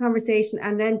you have the conversation,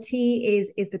 and then T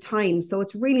is the time. So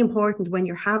it's really important when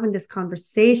you're having this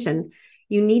conversation,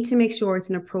 you need to make sure it's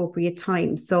an appropriate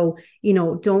time. So,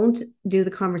 don't do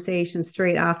the conversation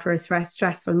straight after a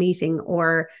stressful meeting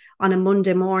or on a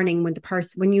Monday morning when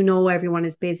everyone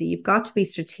is busy. You've got to be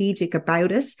strategic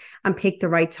about it and pick the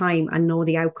right time and know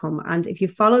the outcome. And if you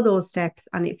follow those steps,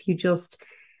 and if you just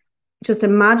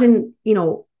imagine,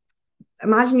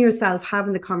 imagine yourself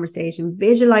having the conversation,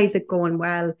 visualize it going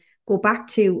well, go back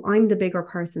to, I'm the bigger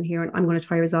person here and I'm going to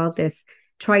try to resolve this.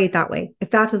 Try it that way. If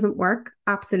that doesn't work,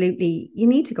 absolutely, you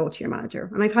need to go to your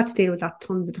manager. And I've had to deal with that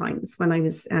tons of times when I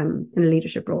was in a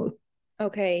leadership role.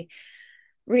 Okay.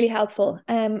 Really helpful.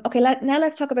 Okay, now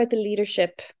let's talk about the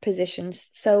leadership positions.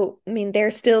 So, I mean,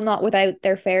 they're still not without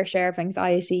their fair share of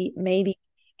anxiety. Maybe,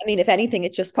 I mean, if anything,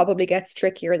 it just probably gets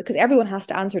trickier because everyone has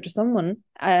to answer to someone.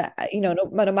 No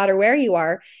matter where you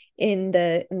are in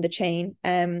the chain.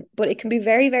 But it can be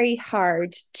very, very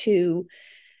hard to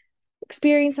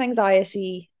experience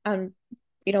anxiety and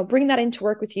bring that into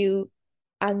work with you,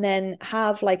 and then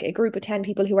have like a group of 10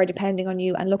 people who are depending on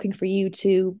you and looking for you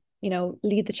to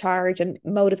lead the charge and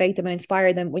motivate them and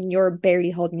inspire them when you're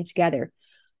barely holding it together.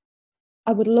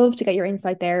 I would love to get your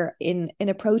insight there in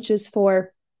approaches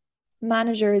for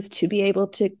managers to be able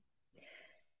to,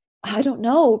 I don't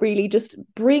know, really just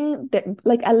bring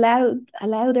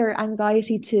allow their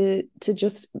anxiety to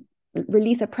just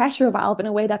release a pressure valve in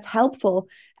a way that's helpful,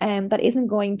 that isn't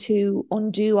going to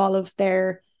undo all of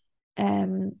their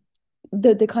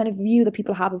the kind of view that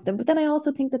people have of them. But then I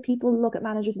also think that people look at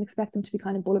managers and expect them to be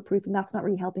kind of bulletproof, and that's not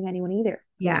really helping anyone either.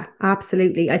 Yeah,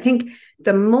 absolutely. I think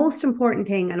the most important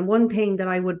thing, and one thing that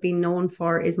I would be known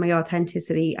for, is my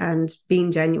authenticity and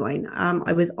being genuine.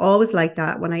 I was always like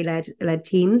that when I led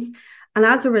teams. And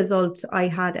as a result, I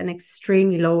had an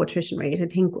extremely low attrition rate. I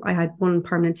think I had one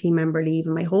permanent team member leave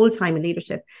in my whole time in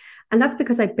leadership. And that's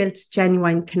because I built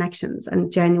genuine connections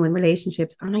and genuine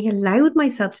relationships, and I allowed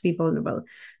myself to be vulnerable.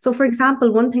 So, for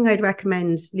example, one thing I'd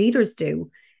recommend leaders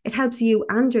do, it helps you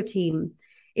and your team.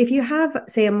 If you have,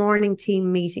 say, a morning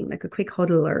team meeting, like a quick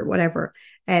huddle or whatever,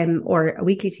 or a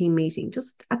weekly team meeting,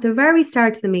 just at the very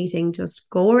start of the meeting, just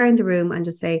go around the room and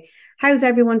just say, how's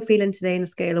everyone feeling today on a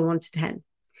scale of 1 to 10?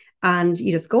 And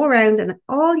you just go around and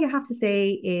all you have to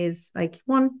say is like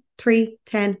 1, 3,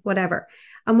 10, whatever.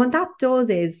 And what that does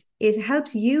is it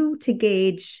helps you to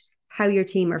gauge how your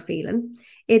team are feeling.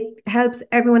 It helps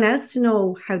everyone else to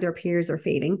know how their peers are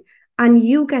feeling, and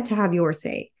you get to have your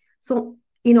say. So,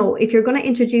 if you're going to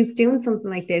introduce doing something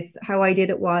like this, how I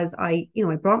did it was I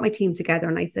brought my team together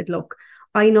and I said, look,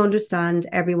 I understand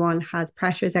everyone has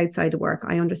pressures outside of work.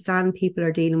 I understand people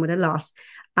are dealing with a lot.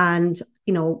 And,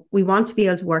 we want to be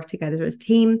able to work together as a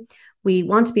team. We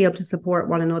want to be able to support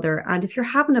one another. And if you're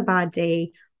having a bad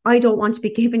day, I don't want to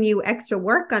be giving you extra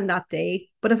work on that day.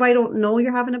 But if I don't know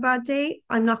you're having a bad day,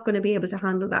 I'm not going to be able to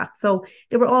handle that. So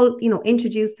they were all,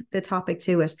 introduced the topic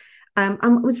to it. And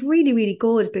it was really, really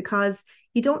good because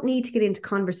you don't need to get into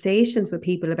conversations with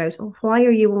people about, oh, why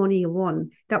are you only a 1?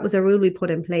 That was a rule we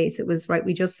put in place. It was right.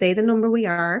 We just say the number we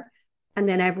are, and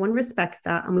then everyone respects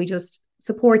that. And we just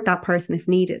support that person if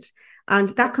needed. And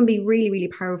that can be really, really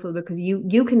powerful because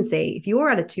you can say, if you're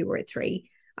at a 2 or a 3,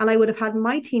 and I would have had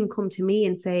my team come to me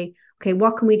and say, okay,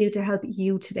 what can we do to help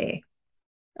you today?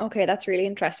 Okay, that's really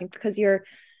interesting because you're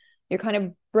kind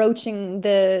of broaching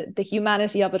the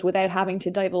humanity of it without having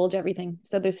to divulge everything.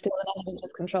 So there's still an element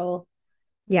of control.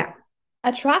 Yeah.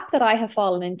 A trap that I have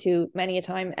fallen into many a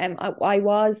time. I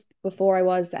was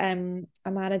a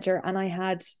manager, and I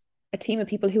had a team of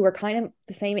people who were kind of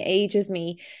the same age as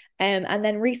me. And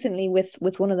then recently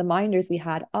with one of the minders we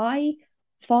had, I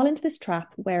fall into this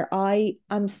trap where I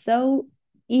am so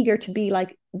eager to be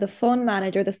like the fun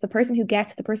manager. That's the person who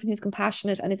gets, the person who's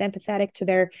compassionate and is empathetic to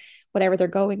their whatever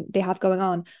they have going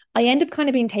on. I end up kind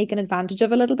of being taken advantage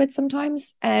of a little bit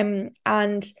sometimes. And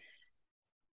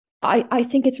I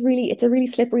think it's a really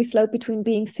slippery slope between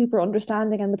being super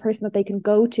understanding and the person that they can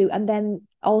go to, and then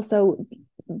also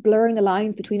blurring the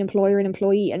lines between employer and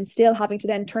employee, and still having to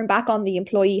then turn back on the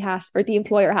employee hat or the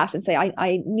employer hat and say,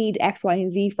 I need X, Y,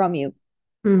 and Z from you.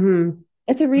 Mm-hmm.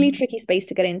 It's a really tricky space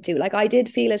to get into. Like, I did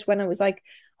feel it when I was like,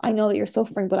 I know that you're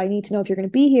suffering, but I need to know if you're going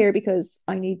to be here because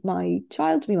I need my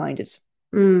child to be minded.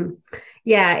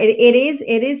 Yeah,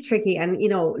 it is tricky. And,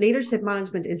 leadership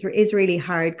management is really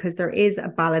hard because there is a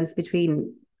balance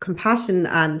between compassion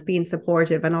and being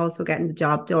supportive and also getting the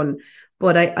job done.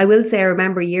 But I will say, I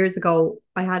remember years ago,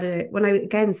 when I,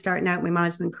 again, starting out my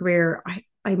management career,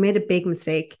 I made a big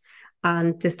mistake.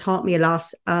 And this taught me a lot.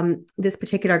 This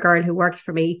particular girl who worked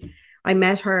for me, I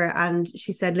met her and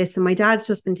she said, listen, my dad's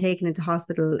just been taken into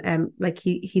hospital. Like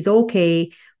he's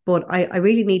okay, but I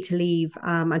really need to leave.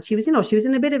 And she was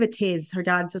in a bit of a tiz. Her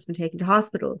dad's just been taken to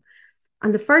hospital.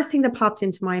 And the first thing that popped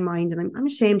into my mind, and I'm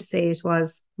ashamed to say it,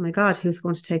 was, oh my God, who's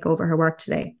going to take over her work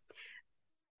today?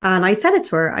 And I said it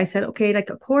to her. I said, okay, like,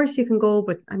 of course you can go,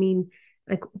 but I mean,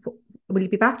 like, will you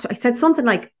be back? I said something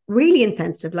like really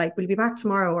insensitive, like, will you be back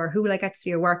tomorrow? Or who will I get to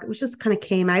do your work? It was just kind of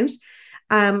came out.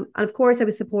 And of course I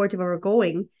was supportive of her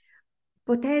going.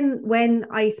 But then when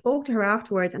I spoke to her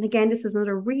afterwards, and again, this is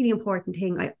another really important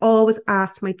thing, I always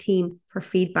asked my team for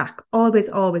feedback. Always,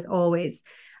 always, always.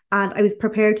 And I was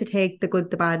prepared to take the good,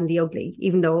 the bad, and the ugly,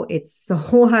 even though it's so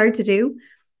hard to do.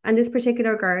 And this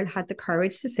particular girl had the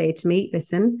courage to say to me,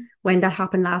 listen, when that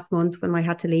happened last month, when I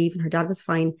had to leave and her dad was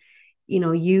fine, you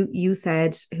know, you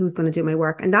said who's going to do my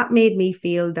work. And that made me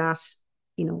feel that,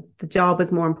 you know, the job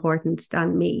is more important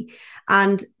than me.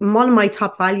 And one of my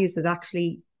top values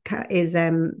is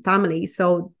family.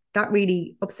 So that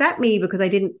really upset me because I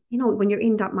didn't, you know, when you're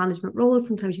in that management role,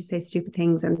 sometimes you say stupid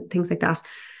things and things like that.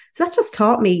 So that just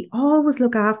taught me, always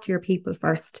look after your people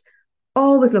first.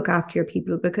 Always look after your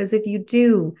people, because if you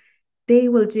do, they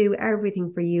will do everything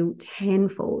for you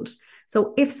tenfold.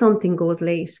 So if something goes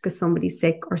late because somebody's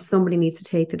sick or somebody needs to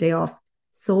take the day off,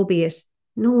 so be it.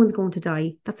 No one's going to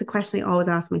die. That's a question I always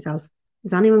ask myself.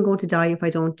 Is anyone going to die if I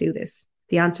don't do this?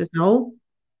 The answer is no.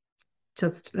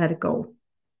 Just let it go.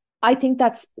 I think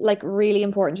that's like really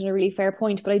important and a really fair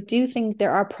point. But I do think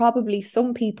there are probably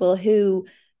some people who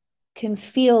can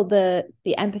feel the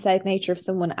empathetic nature of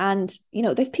someone, and you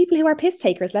know, there's people who are piss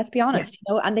takers, let's be honest,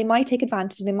 you know, and they might take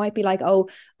advantage and they might be like, oh,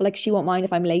 like she won't mind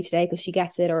if I'm late today because she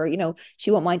gets it, or you know,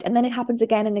 she won't mind, and then it happens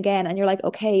again and again, and you're like,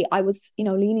 okay, I was, you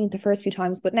know, lenient the first few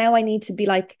times, but now I need to be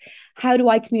like, how do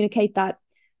I communicate that,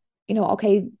 you know,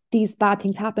 okay, these bad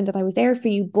things happened and I was there for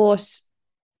you, but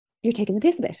you're taking the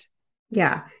piss a bit.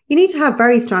 Yeah, you need to have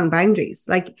very strong boundaries.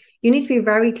 Like, you need to be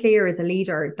very clear as a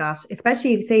leader that,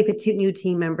 especially if, say, if a new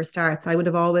team member starts, I would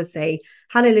have always had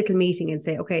a little meeting and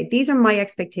say, okay, these are my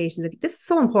expectations of you. This is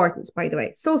so important, by the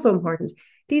way, so important.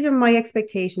 These are my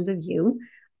expectations of you.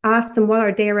 Ask them what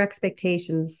are their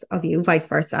expectations of you, vice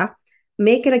versa.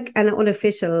 Make it an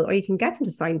unofficial, or you can get them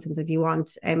to sign something if you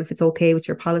want, if it's okay with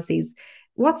your policies.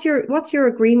 What's your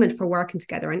agreement for working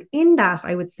together? And in that,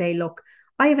 I would say, look,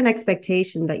 I have an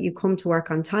expectation that you come to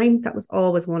work on time. That was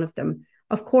always one of them.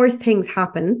 Of course, things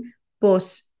happen,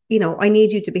 but you know, I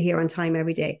need you to be here on time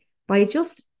every day. By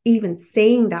just even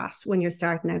saying that when you're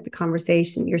starting out the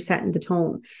conversation, you're setting the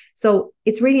tone. So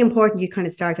it's really important you kind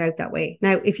of start out that way.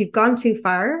 Now, if you've gone too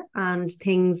far and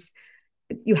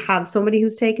you have somebody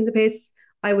who's taking the piss,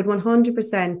 I would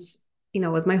 100%, you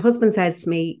know, as my husband says to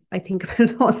me, I think about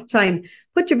it all the time,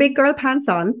 put your big girl pants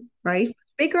on, right?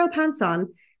 Big girl pants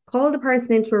on. Call the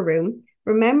person into a room.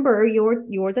 Remember,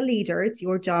 you're the leader. It's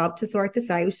your job to sort this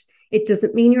out. It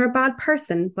doesn't mean you're a bad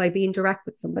person by being direct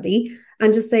with somebody.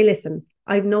 And just say, listen,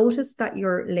 I've noticed that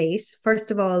you're late.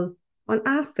 First of all,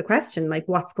 ask the question, like,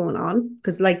 what's going on?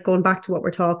 Because like, going back to what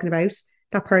we're talking about,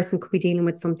 that person could be dealing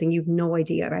with something you've no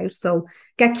idea about. So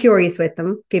get curious with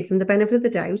them, give them the benefit of the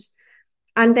doubt.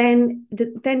 And then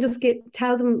just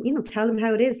tell them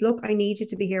how it is. Look, I need you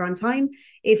to be here on time.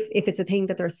 If it's a thing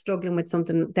that they're struggling with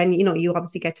something, then, you know, you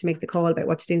obviously get to make the call about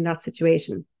what to do in that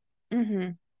situation.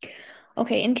 Mm-hmm.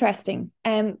 Okay, interesting.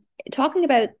 Talking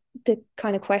about the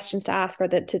kind of questions to ask, or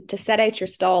to set out your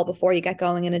stall before you get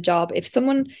going in a job. If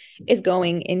someone is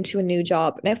going into a new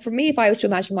job, now for me, if I was to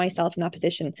imagine myself in that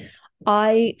position,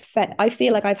 I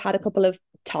feel like I've had a couple of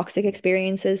toxic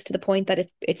experiences to the point that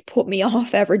it's put me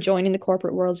off ever joining the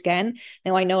corporate world again.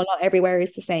 Now, I know not everywhere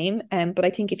is the same, but I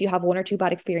think if you have one or two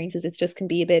bad experiences, it just can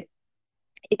be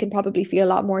it can probably feel a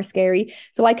lot more scary.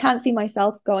 So I can't see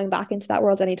myself going back into that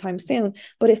world anytime soon.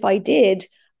 But if I did,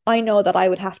 I know that I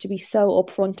would have to be so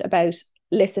upfront about,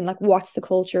 listen, like, what's the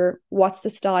culture? What's the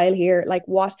style here? Like,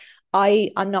 what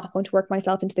I'm not going to work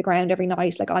myself into the ground every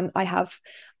night. Like I'm going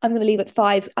to leave at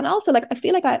 5. And also, like, I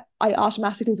feel like I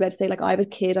automatically was about to say, like, I have a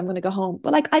kid, I'm going to go home.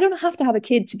 But like, I don't have to have a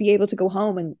kid to be able to go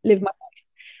home and live my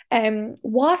life.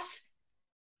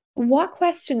 What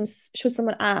questions should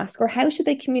someone ask, or how should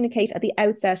they communicate at the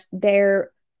outset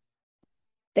their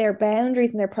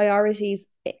boundaries and their priorities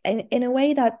in a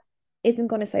way that isn't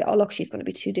going to say, oh, look, she's going to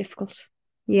be too difficult?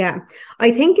 Yeah,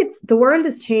 I think the world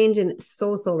is changing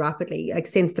so rapidly, like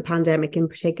since the pandemic in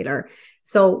particular.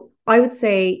 So I would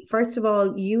say, first of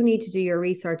all, you need to do your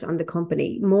research on the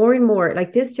company more and more.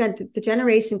 Like the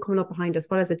generation coming up behind us,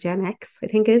 what is it, Gen X, I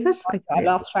think, is it? I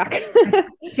lost track.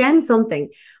 Gen something.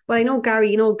 But I know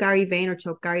Gary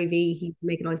Vaynerchuk, Gary V, he's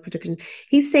making all these predictions.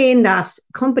 He's saying that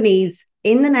companies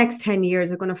in the next 10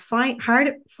 years are going to find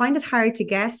it hard to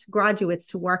get graduates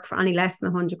to work for any less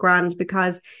than 100 grand,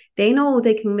 because they know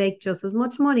they can make just as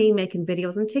much money making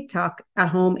videos on TikTok at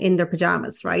home in their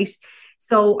pajamas, right?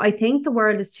 So I think the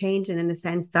world is changing in the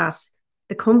sense that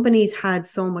the companies had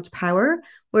so much power,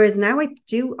 whereas now I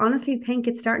do honestly think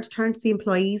it's starting to turn to the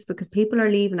employees, because people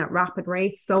are leaving at rapid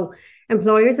rates. So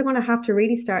employers are going to have to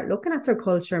really start looking at their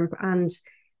culture and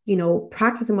you know,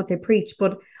 practicing what they preach.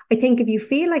 But I think if you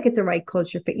feel like it's a right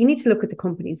culture fit, you need to look at the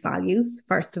company's values.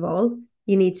 First of all,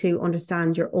 you need to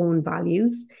understand your own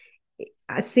values,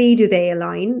 see do they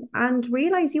align, and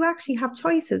realize you actually have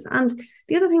choices. And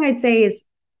the other thing I'd say is,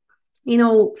 you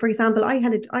know, for example,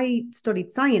 I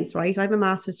studied science, right? I have a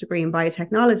master's degree in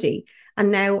biotechnology,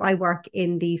 and now I work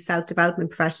in the self-development,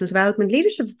 professional development,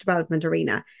 leadership development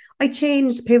arena. I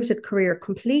pivoted career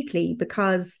completely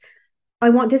because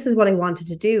this is what I wanted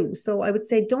to do. So I would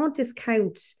say, don't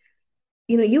discount,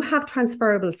 you know, you have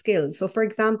transferable skills. So for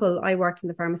example, I worked in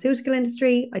the pharmaceutical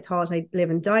industry. I thought I'd live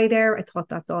and die there. I thought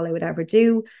that's all I would ever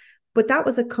do. But that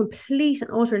was a complete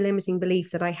and utter limiting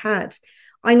belief that I had.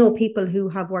 I know people who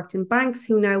have worked in banks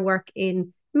who now work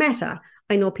in Meta.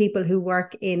 I know people who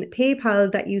work in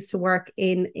PayPal that used to work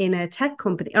in a tech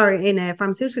company or in a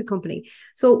pharmaceutical company.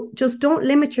 So just don't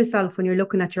limit yourself when you're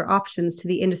looking at your options to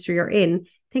the industry you're in.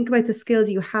 Think about the skills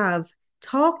you have.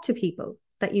 Talk to people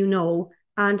that you know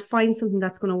and find something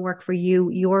that's going to work for you,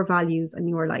 your values and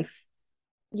your life.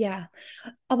 Yeah.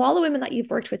 Of all the women that you've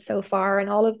worked with so far and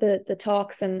all of the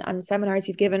talks and seminars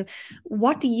you've given,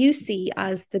 what do you see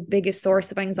as the biggest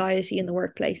source of anxiety in the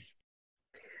workplace?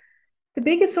 The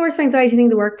biggest source of anxiety in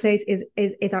the workplace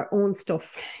is our own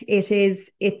stuff.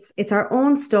 It's our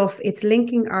own stuff. It's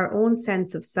linking our own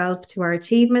sense of self to our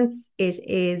achievements. It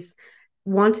is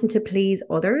wanting to please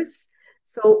others.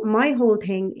 So my whole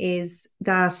thing is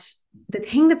that the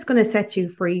thing that's going to set you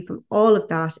free from all of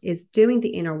that is doing the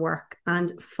inner work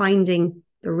and finding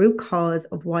the root cause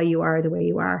of why you are the way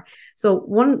you are. So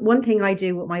one thing I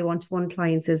do with my one-to-one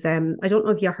clients is, I don't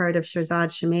know if you heard of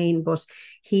Shirzad Chamine, but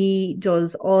he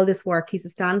does all this work. He's a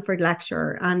Stanford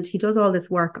lecturer and he does all this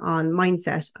work on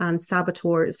mindset and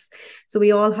saboteurs. So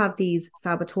we all have these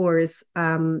saboteurs,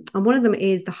 and one of them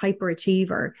is the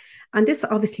hyperachiever. And this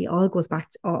obviously all goes back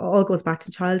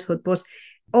to childhood, but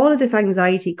all of this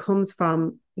anxiety comes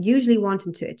from usually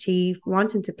wanting to achieve,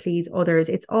 wanting to please others.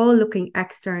 It's all looking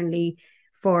externally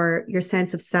for your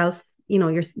sense of self. You know,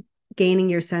 you're gaining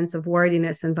your sense of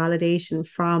worthiness and validation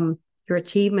from your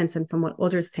achievements and from what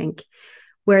others think.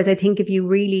 Whereas I think if you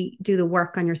really do the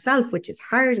work on yourself, which is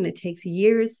hard and it takes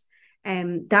years,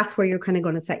 that's where you're kind of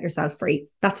going to set yourself free.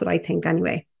 That's what I think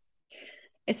anyway.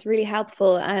 It's really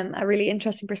helpful, a really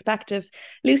interesting perspective.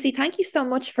 Lucy, thank you so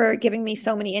much for giving me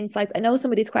so many insights. I know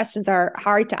some of these questions are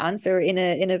hard to answer in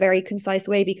a very concise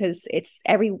way because it's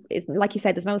like you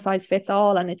said, there's no size fits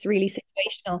all and it's really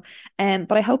situational.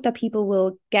 But I hope that people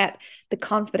will get the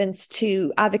confidence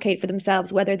to advocate for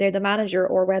themselves, whether they're the manager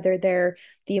or whether they're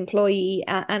the employee.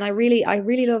 And I really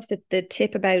love the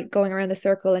tip about going around the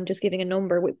circle and just giving a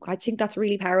number. I think that's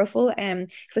really powerful. Because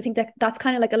I think that's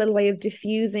kind of like a little way of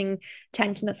diffusing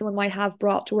tension that someone might have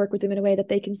brought to work with them in a way that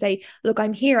they can say, look,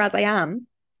 I'm here as I am.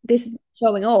 This is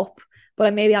showing up,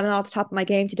 but maybe I'm not at the top of my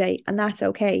game today. And that's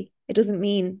okay. It doesn't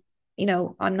mean, you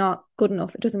know, I'm not good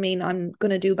enough. It doesn't mean I'm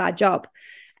going to do a bad job.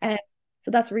 So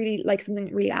that's really like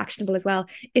something really actionable as well.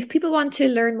 If people want to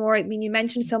learn more, I mean, you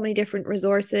mentioned so many different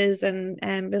resources and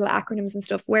little acronyms and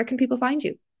stuff. Where can people find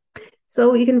you?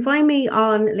 So you can find me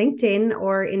on LinkedIn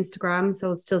or Instagram.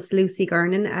 So it's just Lucy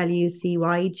Gernon,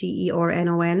 LucyGernon.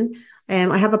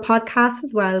 I have a podcast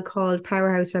as well called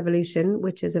Powerhouse Revolution,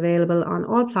 which is available on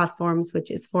all platforms,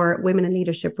 which is for women in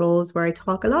leadership roles, where I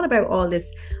talk a lot about all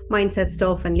this mindset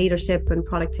stuff and leadership and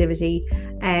productivity.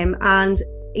 And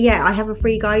yeah, I have a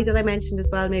free guide that I mentioned as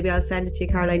well. Maybe I'll send it to you,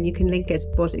 Caroline. You can link it.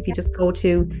 But if you just go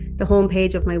to the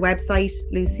homepage of my website,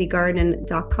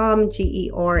 lucygernon.com,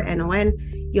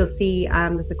 GERNON, you'll see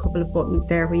there's a couple of buttons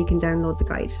there where you can download the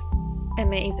guide.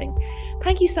 Amazing.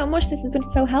 Thank you so much. This has been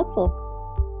so helpful.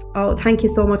 Oh, thank you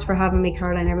so much for having me,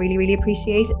 Caroline. I really, really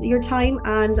appreciate your time.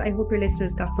 And I hope your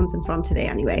listeners got something from today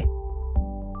anyway.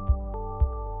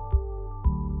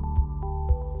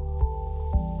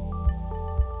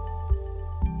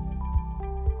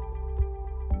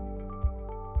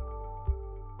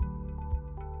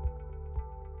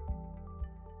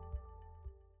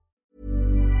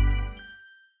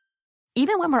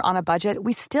 Even when we're on a budget,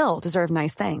 we still deserve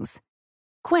nice things.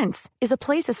 Quince is a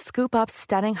place to scoop up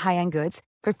stunning high-end goods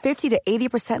for 50 to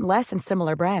 80% less than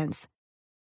similar brands.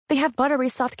 They have buttery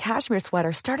soft cashmere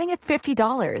sweaters starting at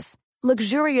 $50,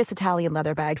 luxurious Italian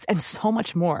leather bags, and so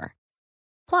much more.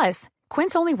 Plus,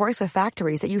 Quince only works with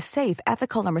factories that use safe,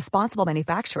 ethical, and responsible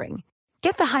manufacturing.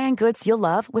 Get the high-end goods you'll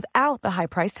love without the high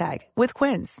price tag with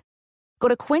Quince. Go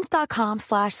to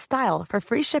quince.com/style for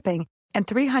free shipping and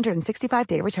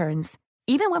 365-day returns.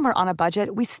 Even when we're on a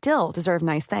budget, we still deserve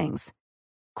nice things.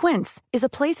 Quince is a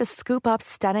place to scoop up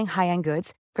stunning high-end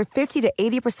goods for 50 to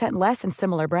 80% less than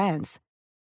similar brands.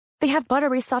 They have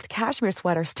buttery soft cashmere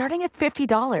sweaters starting at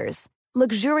 $50,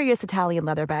 luxurious Italian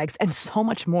leather bags, and so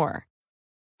much more.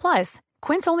 Plus,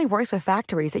 Quince only works with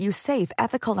factories that use safe,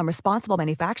 ethical, and responsible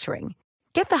manufacturing.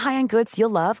 Get the high-end goods you'll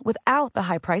love without the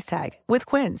high price tag with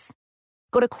Quince.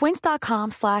 Go to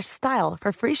quince.com/style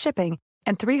for free shipping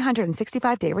and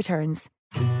 365-day returns.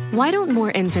 Why don't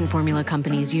more infant formula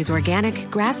companies use organic,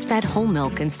 grass-fed whole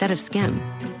milk instead of skim?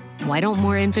 Why don't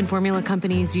more infant formula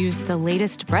companies use the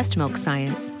latest breast milk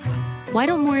science? Why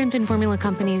don't more infant formula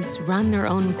companies run their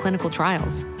own clinical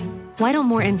trials? Why don't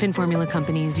more infant formula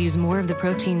companies use more of the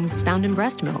proteins found in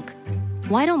breast milk?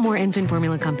 Why don't more infant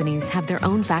formula companies have their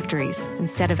own factories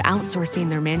instead of outsourcing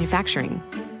their manufacturing?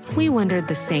 We wondered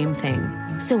the same thing.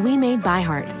 So we made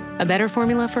ByHeart, a better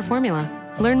formula for formula.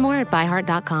 Learn more at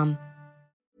byheart.com.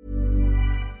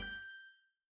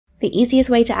 The easiest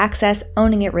way to access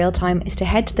Owning It Real Time is to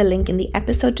head to the link in the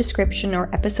episode description or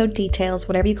episode details,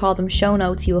 whatever you call them, show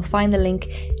notes. You will find the link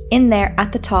in there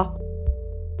at the top.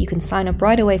 You can sign up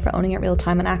right away for Owning It Real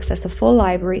Time and access the full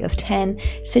library of 10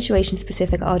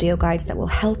 situation-specific audio guides that will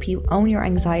help you own your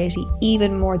anxiety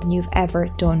even more than you've ever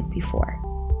done before.